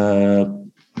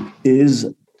 is,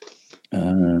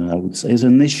 I would say, is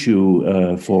an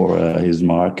issue for his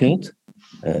market.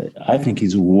 I think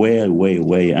he's way, way,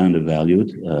 way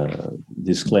undervalued.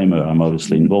 Disclaimer: I'm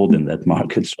obviously involved in that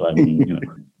market, so I mean,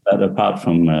 but apart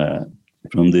from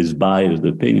this biased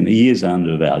opinion, he is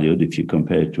undervalued if you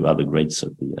compare it to other greats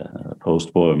of the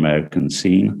post-war American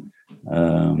scene.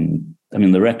 I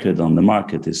mean, the record on the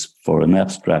market is for an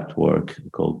abstract work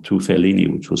called Tu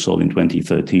Fellini, which was sold in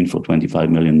 2013 for $25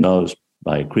 million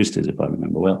by Christie's, if I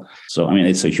remember well. So, I mean,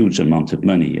 it's a huge amount of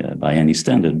money by any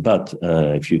standard. But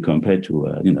if you compare to,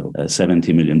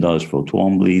 $70 million for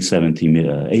Twombly,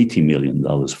 $80 million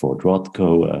for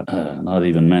Rothko, not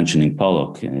even mentioning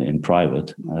Pollock in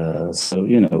private.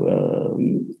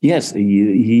 Yes,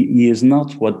 he is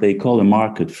not what they call a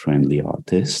market-friendly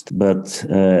artist. But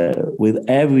with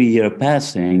every year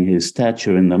passing, his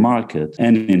stature in the market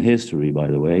and in history, by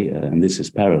the way, and this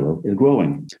is parallel, is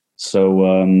growing.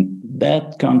 So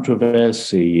that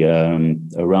controversy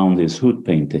around his hood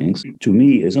paintings, to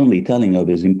me, is only telling of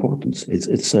his importance.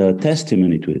 It's a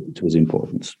testimony to his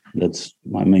importance. That's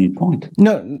my main point.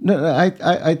 No, I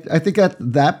think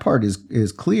that part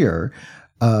is clear.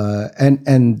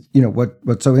 And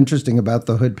what's so interesting about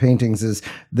the hood paintings is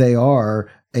they are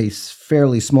a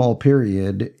fairly small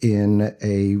period in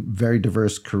a very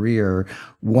diverse career.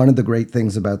 One of the great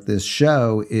things about this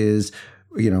show is,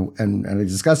 and I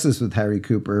discussed this with Harry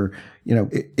Cooper,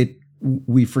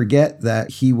 we forget that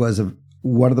he was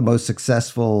one of the most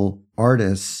successful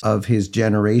artists of his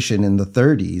generation in the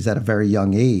 30s at a very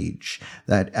young age,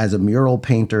 that as a mural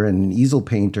painter and an easel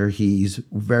painter, he's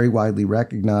very widely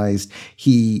recognized.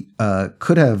 He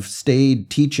could have stayed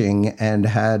teaching and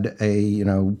had a,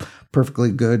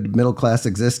 perfectly good middle-class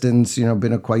existence,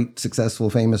 been a quite successful,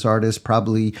 famous artist,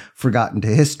 probably forgotten to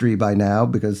history by now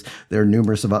because there are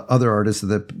numerous of other artists of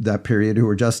that period who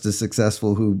were just as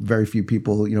successful, who very few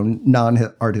people,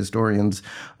 non-art historians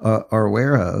are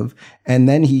aware of. And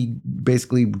then he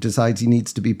basically decides he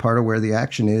needs to be part of where the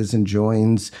action is and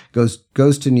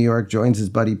goes to New York, joins his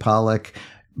buddy Pollock,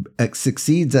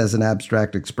 succeeds as an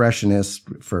abstract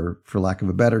expressionist, for lack of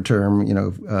a better term,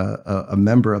 a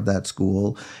member of that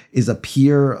school, is a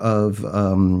peer of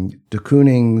de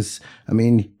Kooning's. I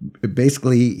mean,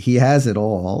 basically, he has it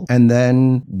all. And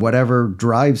then whatever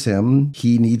drives him,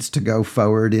 he needs to go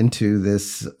forward into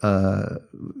this,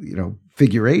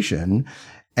 figuration.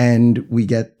 And we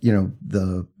get,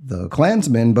 the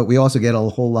Klansman, but we also get a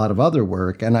whole lot of other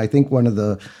work. And I think one of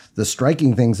the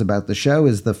striking things about the show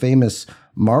is the famous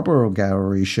Marlborough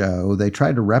Gallery show. They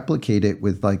try to replicate it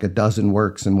with like a dozen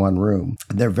works in one room.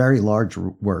 They're very large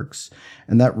works.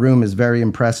 And that room is very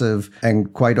impressive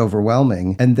and quite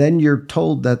overwhelming. And then you're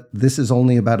told that this is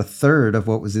only about a third of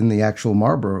what was in the actual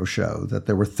Marlborough show, that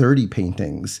there were 30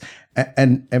 paintings.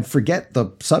 And forget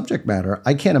the subject matter.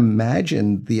 I can't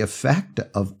imagine the effect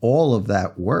of all of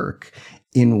that work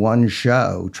in one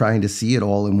show, trying to see it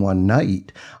all in one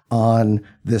night on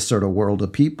this sort of world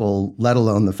of people, let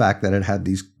alone the fact that it had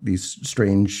these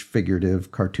strange,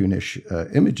 figurative, cartoonish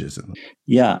images in them.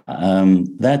 Yeah,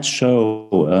 that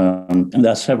show, and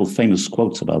there are several famous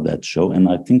quotes about that show, and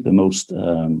I think the most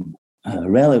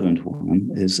relevant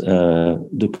one is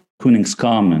de Kooning's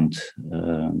comment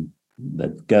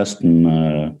that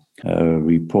Guston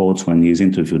reports when he's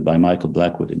interviewed by Michael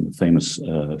Blackwood in the famous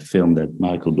film that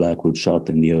Michael Blackwood shot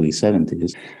in the early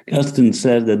 70s. Guston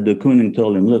said that de Kooning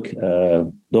told him, look,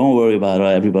 don't worry about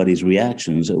everybody's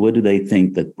reactions. What do they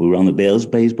think, that we're on the Bills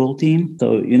baseball team?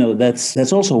 So,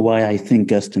 that's also why I think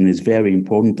Guston is very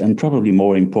important, and probably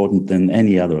more important than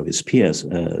any other of his peers,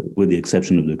 with the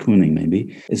exception of de Kooning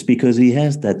maybe, is because he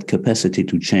has that capacity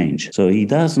to change. So he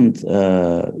doesn't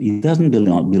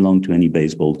belong to any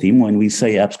baseball team. When we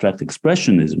say abstract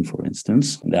expressionism, for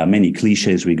instance, there are many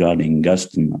cliches regarding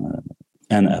Guston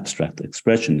and abstract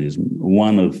expressionism.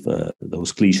 One of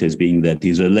those cliches being that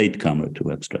he's a latecomer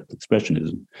to abstract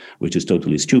expressionism, which is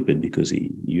totally stupid because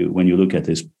when you look at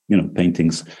his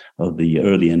paintings of the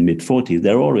early and mid 40s,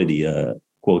 they're already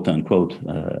quote unquote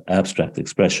abstract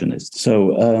expressionists.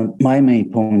 So my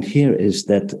main point here is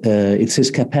that it's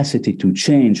his capacity to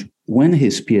change when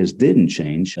his peers didn't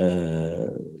change.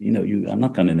 I'm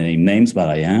not going to name names, but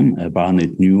I am.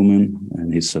 Barnett Newman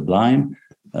and his Sublime.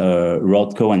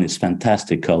 Rothko and his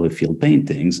fantastic color field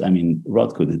paintings. I mean,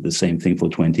 Rothko did the same thing for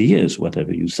 20 years,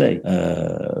 whatever you say.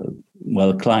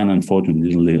 Klein unfortunately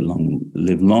didn't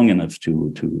live long enough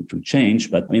to change.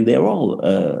 But I mean, they're all,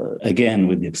 again,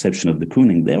 with the exception of de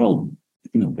Kooning, they're all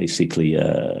basically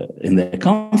in their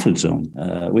comfort zone,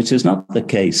 which is not the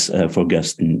case for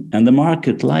Guston. And the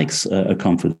market likes a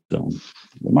comfort zone.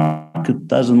 The market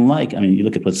doesn't like, you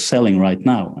look at what's selling right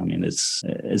now.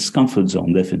 It's comfort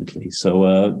zone, definitely.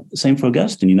 So same for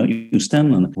Guston, you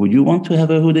stand on it. Would you want to have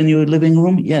a hood in your living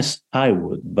room? Yes, I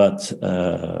would. But,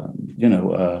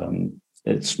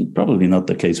 it's probably not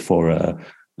the case for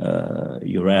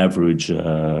your average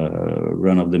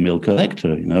run-of-the-mill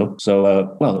collector,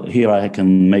 So, here I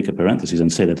can make a parenthesis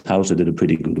and say that Hauser did a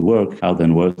pretty good work,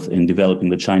 Howdenworth, in developing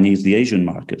the Asian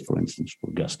market, for instance, for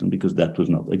Guston, because that was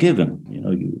not a given,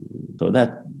 So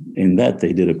that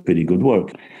they did a pretty good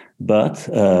work. But,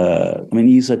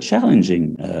 he's a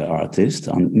challenging artist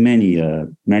on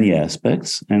many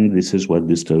aspects, and this is what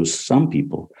disturbs some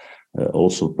people.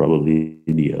 Also probably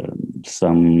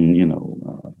some,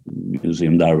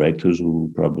 museum directors who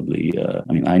probably,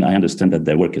 I understand that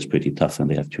their work is pretty tough and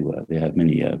they have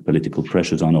many political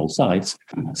pressures on all sides.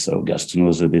 So Guston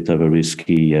was a bit of a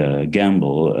risky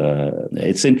gamble.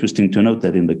 It's interesting to note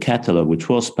that in the catalog, which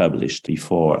was published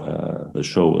before the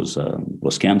show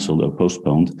was canceled or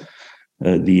postponed,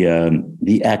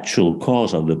 the actual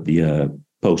cause of the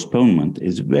postponement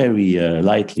is very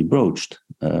lightly broached.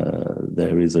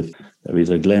 There is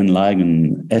a Glenn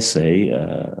Ligon essay,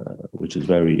 which is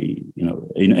very,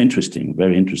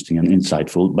 interesting and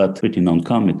insightful, but pretty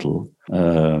non-committal.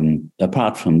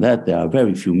 Apart from that, there are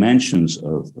very few mentions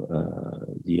of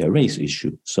the race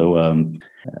issue. So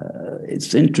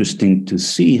It's interesting to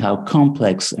see how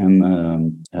complex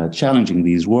and challenging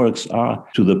these works are,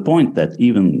 to the point that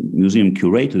even museum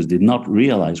curators did not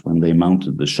realize when they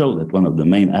mounted the show that one of the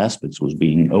main aspects was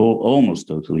being almost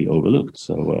totally overlooked.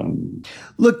 So,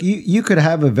 look, you could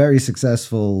have a very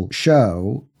successful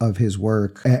show of his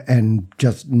work and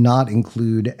just not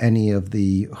include any of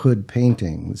the Hood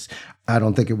paintings. I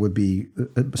don't think it would be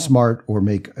smart or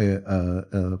make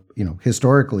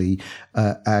historically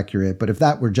accurate. But if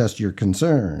that were just your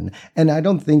concern, and I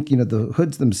don't think the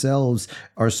Hoods themselves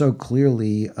are so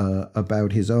clearly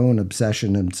about his own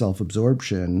obsession and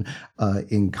self-absorption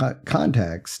in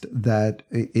context that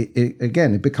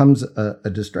it becomes a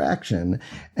distraction.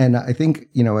 And I think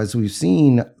as we've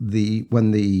seen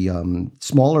when the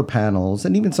smaller panels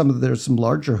and even there's some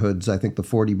larger Hoods, I think the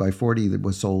 40 by 40 that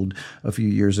was sold a few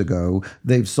years ago,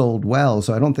 they've sold well.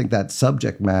 So I don't think that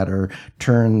subject matter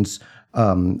turns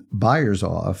buyers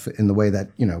off in the way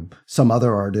that some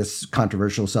other artists'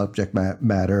 controversial subject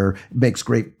matter makes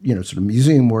great sort of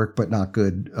museum work but not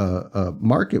good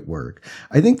market work.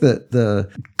 I think that the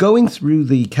going through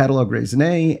the Catalogue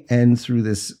Raisonné and through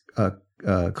this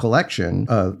collection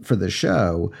for the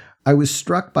show, I was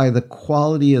struck by the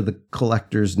quality of the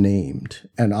collectors named.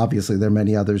 And obviously there are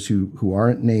many others who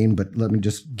aren't named, but let me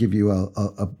just give you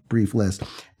a brief list.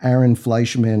 Aaron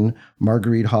Fleischman,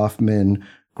 Marguerite Hoffman,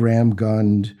 Graham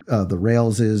Gund, the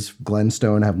Railses,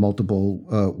 Glenstone have multiple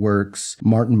works.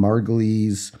 Martin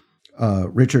Margulies,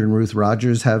 Richard and Ruth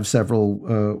Rogers have several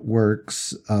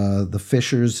works. The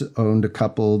Fishers owned a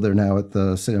couple. They're now at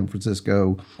the San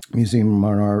Francisco Museum of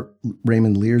Modern Art.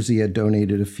 Raymond Learsey had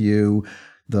donated a few.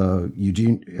 The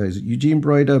Eugene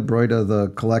Broida, the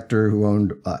collector who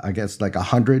owned, I guess, like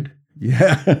 100.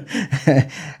 Yeah.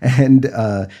 And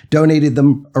donated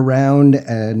them around.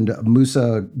 And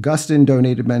Musa Gustin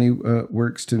donated many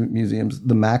works to museums.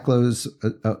 The Macklows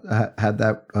had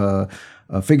that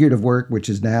figurative work, which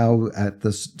is now at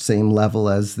the same level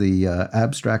as the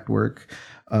abstract work.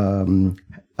 The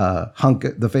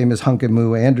famous Hunke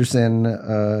Moo Anderson,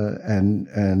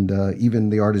 and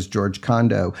even the artist George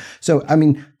Kondo. So, I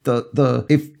mean,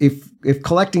 if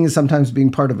collecting is sometimes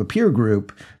being part of a peer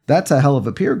group, that's a hell of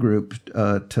a peer group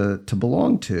to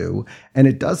belong to. And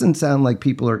it doesn't sound like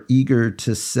people are eager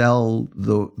to sell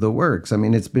the works. I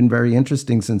mean, it's been very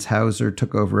interesting since Hauser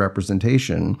took over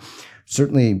representation.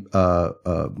 Certainly,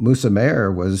 Musa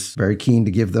Mayer was very keen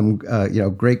to give them,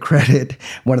 great credit.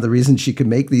 One of the reasons she could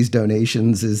make these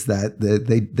donations is that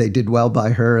they did well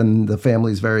by her, and the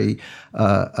family's very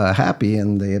happy,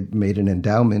 and they had made an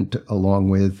endowment along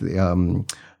with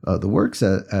the works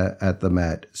at the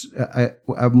Met.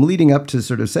 I'm leading up to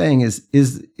sort of saying, is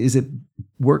it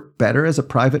work better as a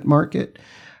private market?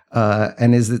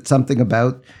 And is it something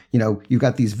about, you've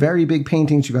got these very big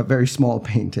paintings, you've got very small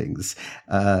paintings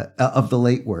of the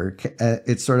late work.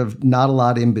 It's sort of not a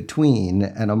lot in between.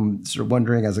 And I'm sort of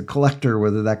wondering as a collector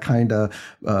whether that kind of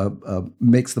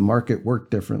makes the market work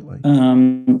differently.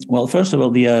 Well, first of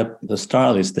all, the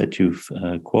stylists that you've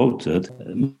quoted,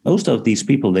 most of these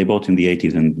people, they bought in the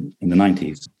 80s and in the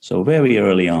 90s. So very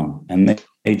early on. And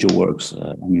major works.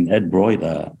 Ed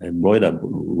Broida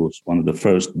was one of the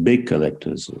first big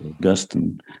collectors.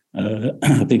 Gustin,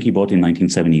 I think he bought in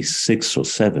 1976 or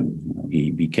 7.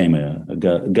 He became a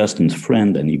Gustin's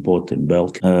friend, and he bought in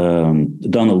bulk.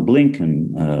 Donald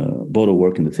Blinken bought a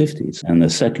work in the 50s and a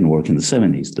second work in the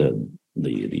 70s.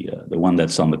 The one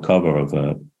that's on the cover of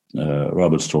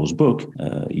Robert Stroh's book.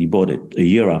 He bought it a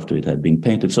year after it had been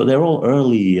painted. So they're all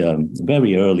early,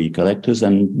 very early collectors,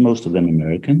 and most of them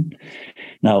American.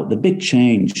 Now, the big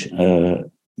change,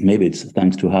 maybe it's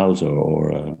thanks to Hauser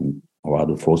or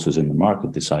other forces in the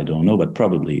market, this I don't know, but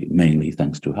probably mainly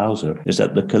thanks to Hauser, is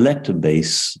that the collector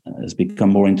base has become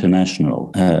more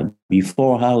international.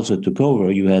 Before Hauser took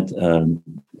over, you had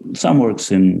some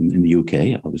works in the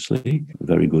UK, obviously,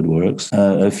 very good works,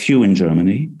 a few in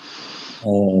Germany,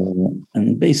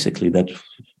 and basically that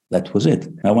was it.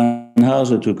 Now, when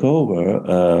Hauser took over,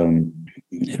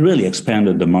 it really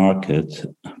expanded the market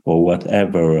for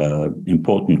whatever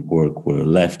important work were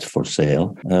left for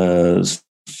sale,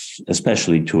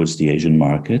 especially towards the Asian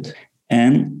market,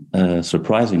 and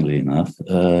surprisingly enough,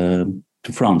 to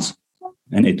France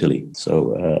and Italy.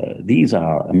 So these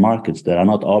are markets that are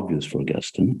not obvious for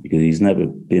Gustin because he's never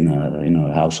been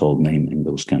a household name in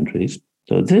those countries.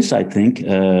 So this, I think,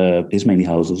 is mainly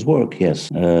Hauser's work, yes.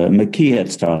 McKee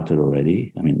had started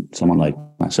already. I mean, someone like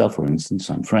myself, for instance,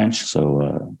 I'm French, so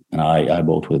and I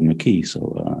bought with McKee.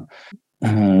 So,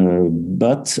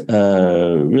 but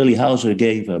really, Hauser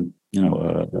gave a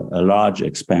large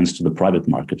expense to the private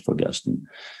market for Gustin.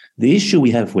 The issue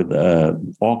we have with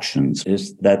auctions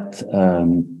is that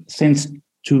since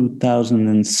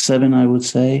 2007, I would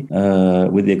say,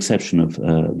 with the exception of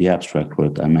the abstract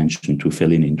work I mentioned to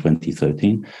Fellini in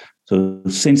 2013. So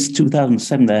since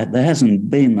 2007, there hasn't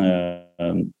been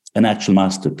an actual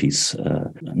masterpiece,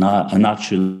 an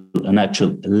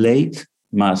actual late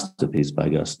masterpiece by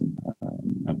Guston.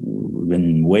 We've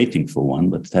been waiting for one,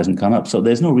 but it hasn't come up. So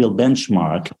there's no real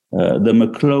benchmark. The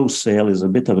McClough sale is a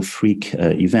bit of a freak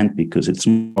event because it's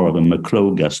more of a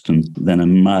McClough Guston than a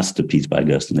masterpiece by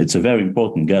Guston. It's a very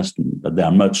important Guston, but there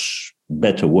are much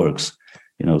better works.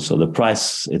 So the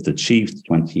price it achieved,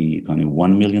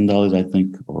 $21 million, I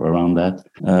think, or around that,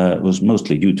 was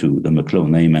mostly due to the McClough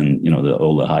name and,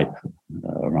 all the hype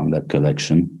around that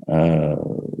collection.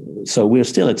 So we're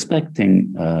still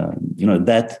expecting,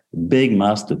 that big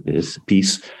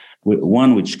masterpiece,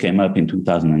 one which came up in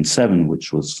 2007,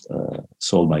 which was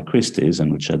sold by Christie's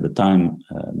and which at the time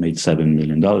made $7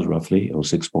 million roughly, or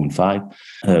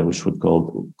 6.5, which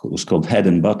was called Head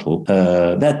and Bottle.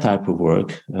 That type of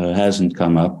work hasn't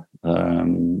come up.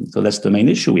 So that's the main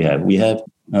issue we have.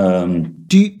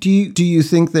 Do you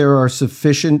think there are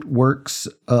sufficient works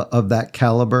of that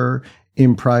caliber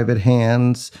in private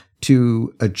hands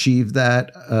to achieve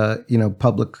that,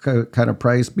 public kind of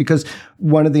price? Because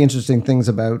one of the interesting things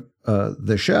about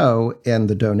the show and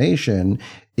the donation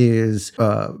is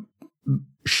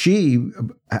she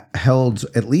held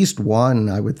at least one.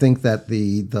 I would think that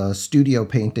the studio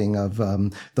painting of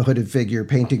the hooded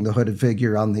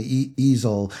figure on the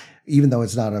easel, even though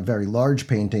it's not a very large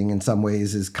painting, in some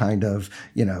ways is kind of,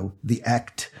 the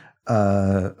act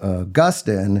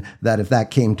Guston, that if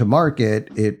that came to market,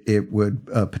 it would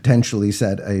potentially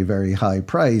set a very high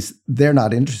price. They're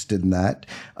not interested in that,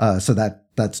 so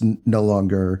that's no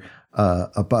longer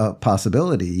a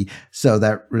possibility. So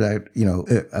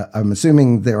I'm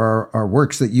assuming there are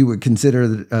works that you would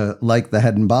consider like the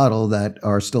Head and Bottle that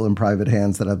are still in private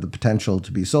hands that have the potential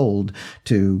to be sold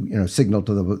to signal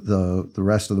to the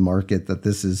rest of the market that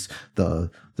this is the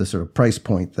sort of price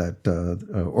point that,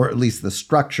 or at least the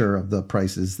structure of the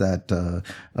prices that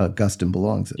Guston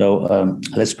belongs in. So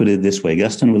let's put it this way: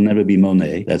 Guston will never be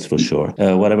Monet, that's for sure.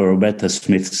 Whatever Roberta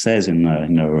Smith says in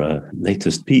her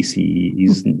latest piece,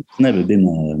 he's never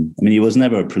been. He was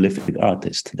never a prolific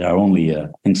artist. There are only, I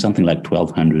think, something like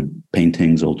 1,200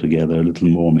 paintings altogether, a little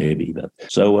more maybe.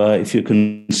 So if you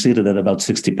consider that about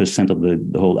 60% of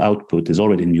the whole output is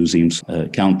already in museums,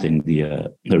 counting the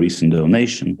recent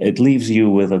donation, it leaves you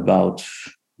with about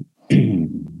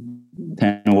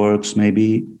 10 works,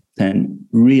 maybe 10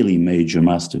 really major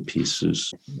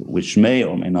masterpieces, which may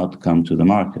or may not come to the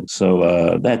market.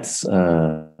 So that's,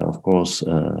 of course,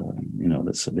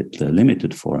 that's a bit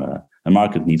limited for a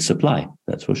market needs supply,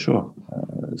 that's for sure.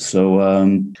 So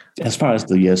as far as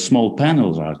the small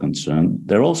panels are concerned,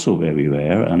 they're also very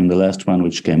rare. And the last one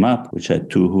which came up, which had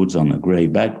two hoods on a gray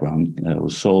background,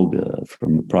 was sold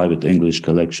from a private English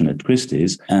collection at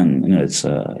Christie's. And it's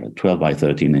a 12 by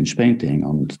 13 inch painting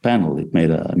on the panel. It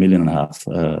made $1.5 million,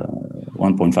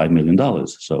 $1.5 million.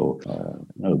 So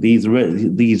these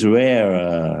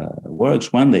rare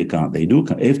works, when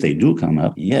if they do come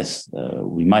up, yes,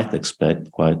 we might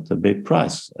expect quite a big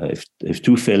price. If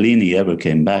two Fellini ever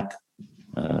came back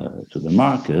to the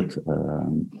market,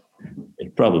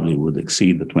 it probably would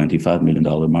exceed the $25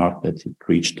 million mark that it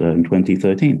reached in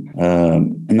 2013.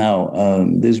 Now,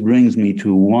 this brings me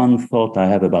to one thought I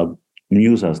have about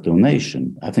Musa's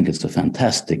donation. I think it's a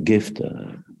fantastic gift.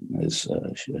 It's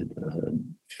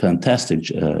fantastic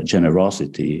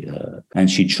generosity, and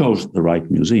she chose the right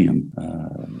museum.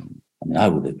 I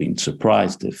would have been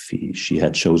surprised if she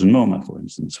had chosen MoMA, for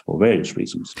instance, for various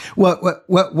reasons. Well,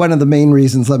 one of the main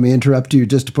reasons, let me interrupt you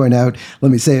just to point out,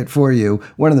 let me say it for you.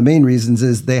 One of the main reasons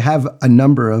is they have a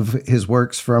number of his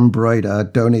works from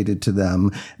Broida donated to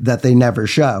them that they never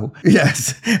show.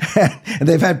 Yes. And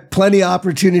they've had plenty of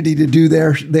opportunity to do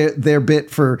their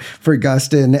bit for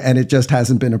Guston, and it just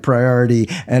hasn't been a priority.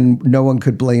 And no one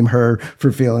could blame her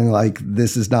for feeling like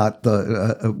this is not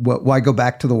why go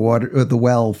back to the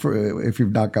well if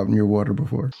you've not gotten your water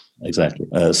before. Exactly.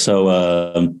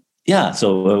 So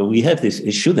we have this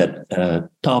issue that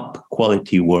top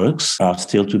quality works are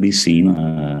still to be seen,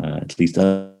 at least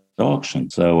at auction.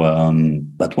 So,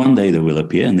 but one day they will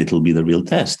appear and it'll be the real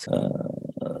test.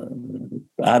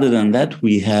 Other than that,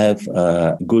 we have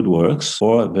good works,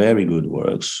 or very good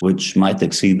works, which might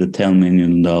exceed the $10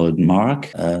 million mark.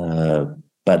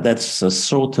 But that's a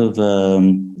sort of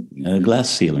a glass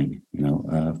ceiling,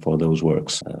 for those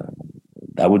works.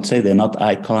 I would say they're not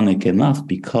iconic enough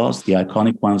because the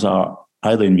iconic ones are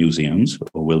either in museums,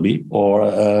 or will be, or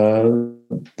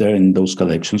they're in those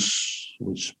collections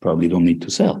which probably don't need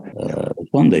to sell.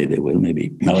 One day they will,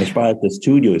 maybe. Now, as far as the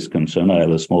studio is concerned, I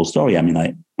have a small story. I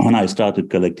mean, when I started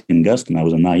collecting Guston, I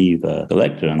was a naive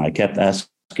collector, and I kept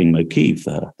asking McKeith,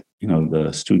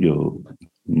 the studio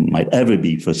might ever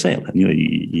be for sale. And,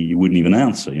 he wouldn't even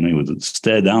answer. He would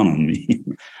stare down on me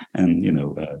and,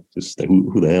 just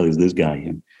who the hell is this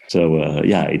guy? So,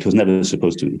 it was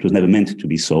never meant to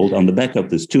be sold. On the back of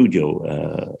the studio,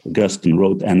 Guston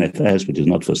wrote NFS, which is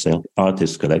not for sale,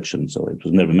 artist collection. So it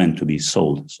was never meant to be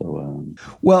sold. So,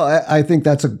 well, I think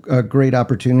that's a great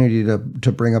opportunity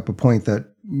to bring up a point that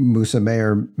Musa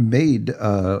Mayer made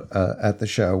at the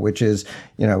show, which is,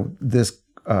 this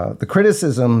the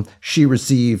criticism she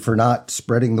received for not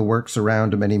spreading the works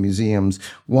around to many museums,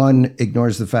 one,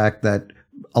 ignores the fact that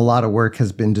a lot of work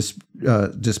has been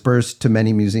dispersed to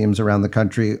many museums around the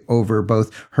country over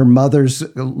both her mother's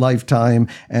lifetime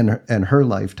and her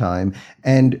lifetime.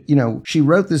 And, she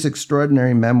wrote this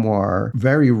extraordinary memoir,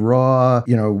 very raw,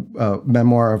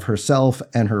 memoir of herself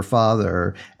and her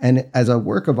father. And as a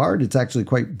work of art, it's actually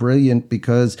quite brilliant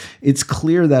because it's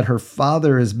clear that her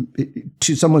father is,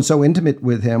 to someone so intimate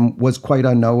with him, was quite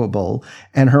unknowable.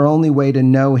 And her only way to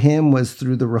know him was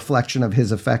through the reflection of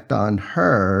his effect on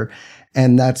her.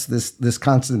 And that's this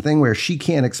constant thing where she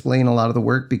can't explain a lot of the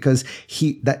work because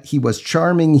he was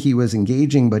charming, he was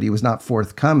engaging, but he was not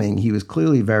forthcoming. He was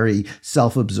clearly very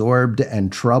self-absorbed and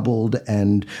troubled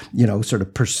and, sort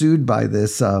of pursued by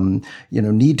this,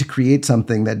 need to create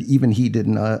something that even he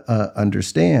didn't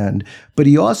understand. But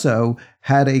he also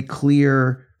had a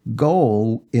clear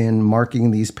goal in marking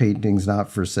these paintings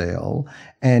not for sale.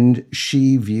 And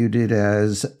she viewed it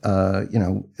as,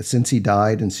 since he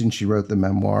died and since she wrote the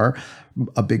memoir,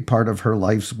 a big part of her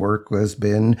life's work has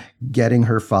been getting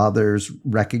her father's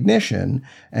recognition.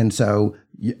 And so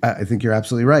I think you're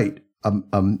absolutely right.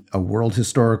 A World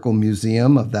Historical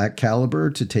Museum of that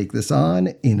caliber to take this on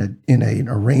in an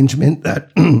arrangement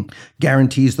that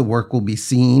guarantees the work will be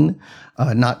seen,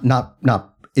 not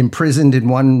imprisoned in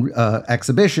one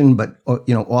exhibition, but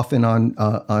often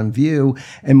on view,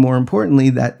 and more importantly,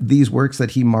 that these works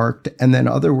that he marked, and then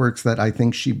other works that I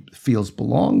think she feels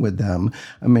belong with them.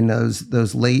 I mean,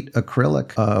 those late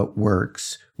acrylic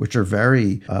works, which are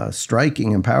very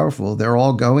striking and powerful, they're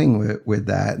all going with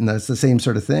that. And that's the same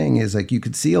sort of thing, is like you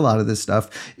could see a lot of this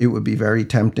stuff. It would be very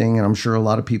tempting, and I'm sure a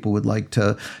lot of people would like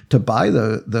to buy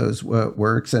those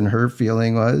works. And her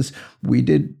feeling was,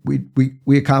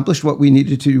 we accomplished what we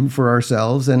needed to for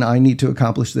ourselves, and I need to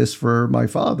accomplish this for my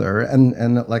father.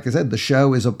 And like I said, the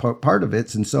show is a part of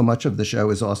it, and so much of the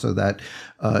show is also that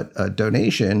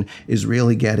donation is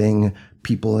really getting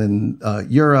people in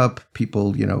Europe,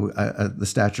 people, at the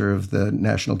stature of the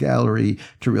National Gallery,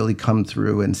 to really come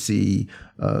through and see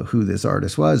who this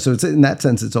artist was. So it's, in that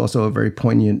sense, it's also a very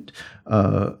poignant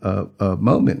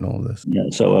moment in all this. Yeah.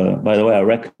 So, by the way, I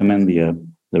recommend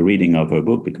the reading of her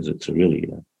book, because it's a really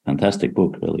fantastic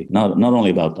book, really. Not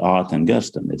only about art and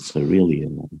Guston, it's a really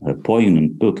a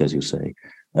poignant book, as you say.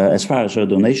 As far as her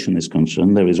donation is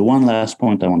concerned, there is one last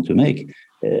point I want to make.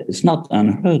 It's not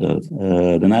unheard of.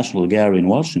 The National Gallery in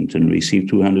Washington received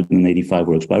 285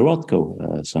 works by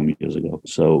Rothko some years ago.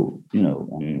 So,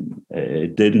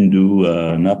 it didn't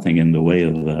do nothing in the way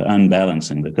of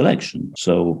unbalancing the collection.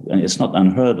 So it's not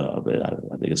unheard of.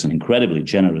 I think it's an incredibly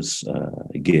generous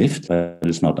gift, but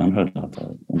it's not unheard of.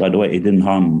 By the way, it didn't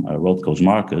harm Rothko's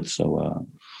market. So,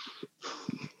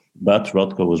 but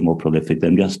Rothko was more prolific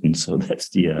than Guston, so that's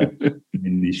the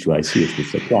main issue I see is the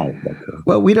supply.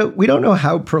 Well, we don't know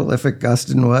how prolific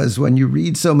Guston was. When you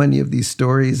read so many of these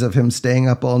stories of him staying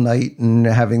up all night and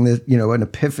having this, an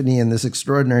epiphany in this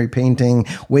extraordinary painting,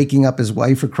 waking up his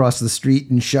wife across the street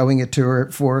and showing it to her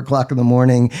at 4:00 in the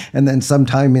morning, and then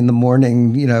sometime in the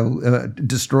morning,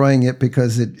 destroying it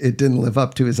because it didn't live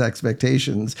up to his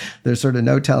expectations. There's sort of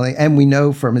no telling, and we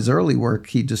know from his early work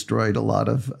he destroyed a lot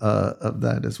of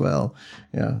that as well.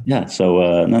 Yeah. So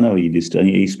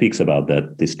he speaks about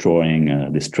that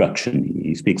destruction.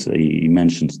 He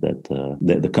mentions that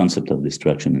the concept of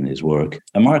destruction in his work.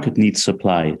 A market needs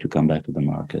supply to come back to the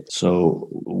market. So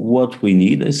what we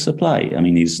need is supply. I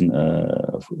mean, he's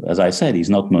as I said, he's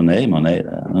not Monet. Monet,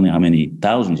 I don't know how many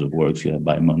thousands of works you have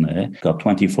by Monet. Got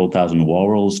 24,000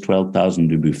 Warhols, 12,000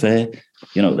 Dubuffet.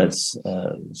 That's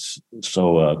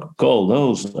call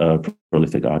those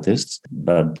prolific artists,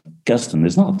 but Guston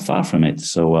is not far from it.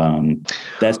 So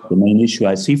that's the main issue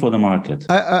I see for the market.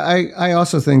 I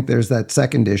also think there's that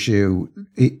second issue.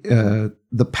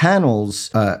 The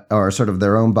panels are sort of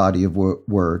their own body of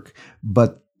work,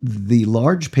 but the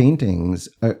large paintings,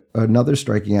 another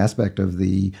striking aspect of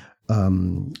the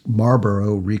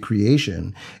Marlborough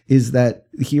recreation is that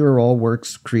here are all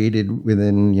works created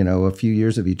within, a few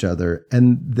years of each other,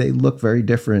 and they look very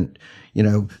different.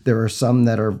 There are some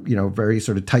that are, very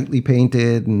sort of tightly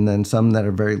painted, and then some that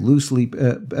are very loosely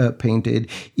painted.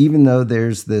 Even though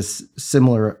there's this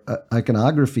similar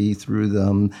iconography through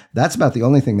them, that's about the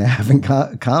only thing they have in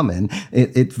common.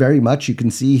 It very much, you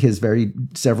can see his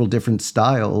several different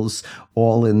styles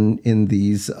all in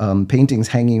these paintings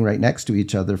hanging right next to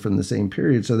each other from the same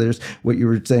period. So there's what you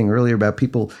were saying earlier about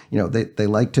people, they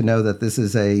like to know that this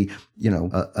is a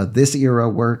this era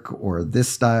work or this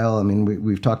style. I mean,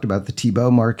 we've talked about the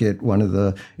Thibaut market. One of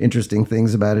the interesting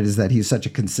things about it is that he's such a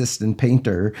consistent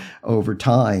painter over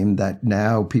time that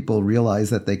now people realize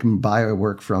that they can buy a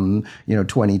work from,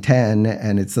 2010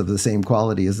 and it's of the same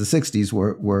quality as the 60s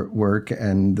work,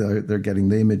 and they're getting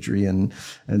the imagery and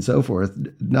so forth.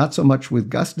 Not so much with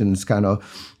Guston. It's kind of,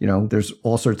 there's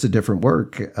all sorts of different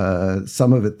work.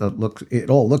 Some of it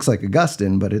it all looks like a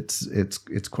Guston, but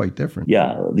it's quite different.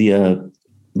 Yeah,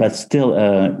 but still,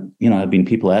 have been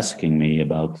people asking me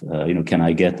about, can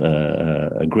I get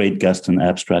a great Guston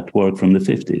abstract work from the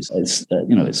 50s? It's,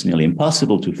 it's nearly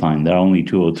impossible to find. There are only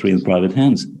 2 or 3 in private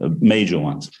hands, major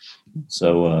ones.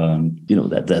 So,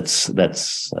 that's.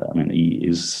 I mean, he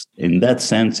is in that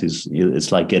sense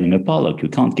it's like getting a Pollock. You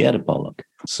can't get a Pollock.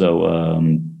 So,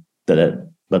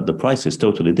 but the price is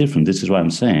totally different. This is why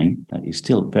I'm saying that he's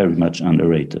still very much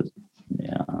underrated.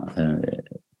 Yeah.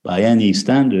 By any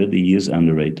standard, he is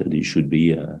underrated. He should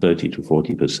be 30 to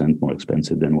 40% more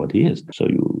expensive than what he is.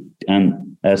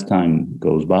 And as time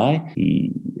goes by,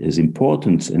 his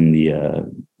importance in the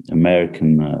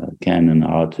American canon,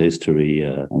 art history,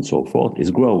 and so forth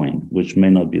is growing, which may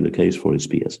not be the case for his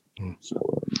peers.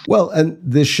 Well, and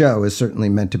this show is certainly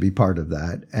meant to be part of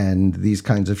that. And these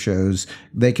kinds of shows,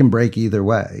 they can break either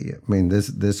way. I mean,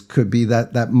 this could be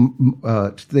that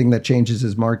thing that changes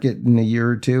his market in a year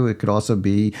or two. It could also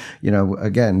be,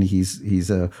 again, he's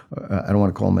I don't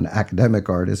want to call him an academic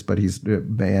artist, but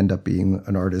may end up being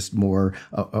an artist more,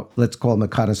 let's call him a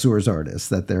connoisseur's artist,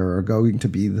 that there are going to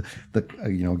be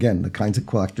again, the kinds of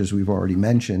collectors we've already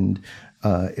mentioned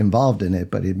involved in it,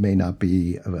 but it may not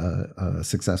be a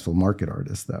successful market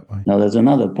artist that way. Now, there's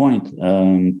another point.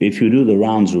 If you do the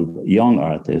rounds of young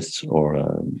artists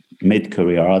or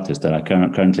mid-career artists that are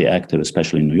currently active,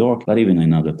 especially in New York, but even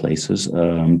in other places,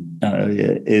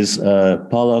 is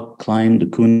Pollock, Klein, de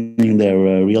Kooning their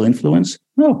real influence?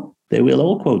 No. They will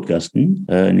all quote Guston,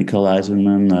 Nicole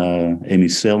Eisenman, Amy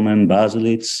Sillman,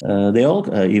 Baselitz. They all,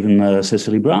 even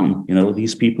Cecily Brown.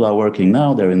 These people are working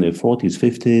now. They're in their 40s,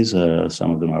 50s.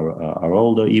 Some of them are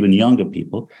older, even younger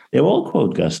people. They all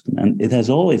quote Guston. And it has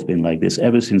always been like this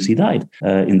ever since he died.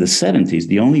 In the 70s,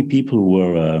 the only people who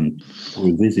were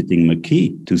visiting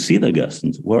McKee to see the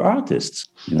Gustons were artists.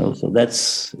 So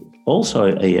that's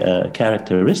also a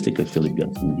characteristic of Philip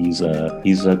Guston.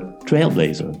 He's a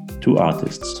trailblazer to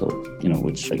artists. So,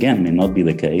 which again may not be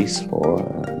the case for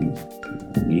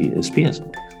his peers.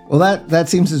 Well, that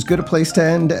seems as good a place to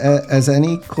end as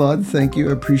any. Claude, thank you.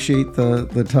 I appreciate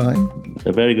the time.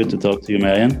 Very good to talk to you,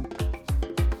 Marianne.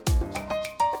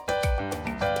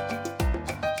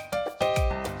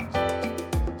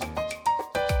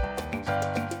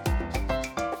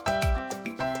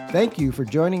 Thank you for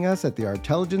joining us at the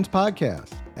Artelligence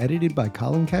Podcast, edited by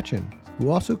Colin Ketchen, who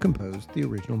also composed the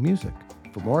original music.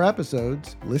 For more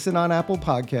episodes, listen on Apple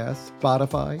Podcasts,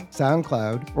 Spotify,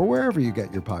 SoundCloud, or wherever you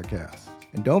get your podcasts.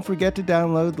 And don't forget to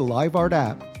download the LiveArt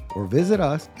app or visit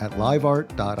us at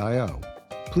liveart.io.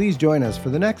 Please join us for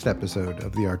the next episode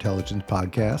of the Artelligence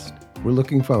Podcast. We're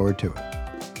looking forward to it.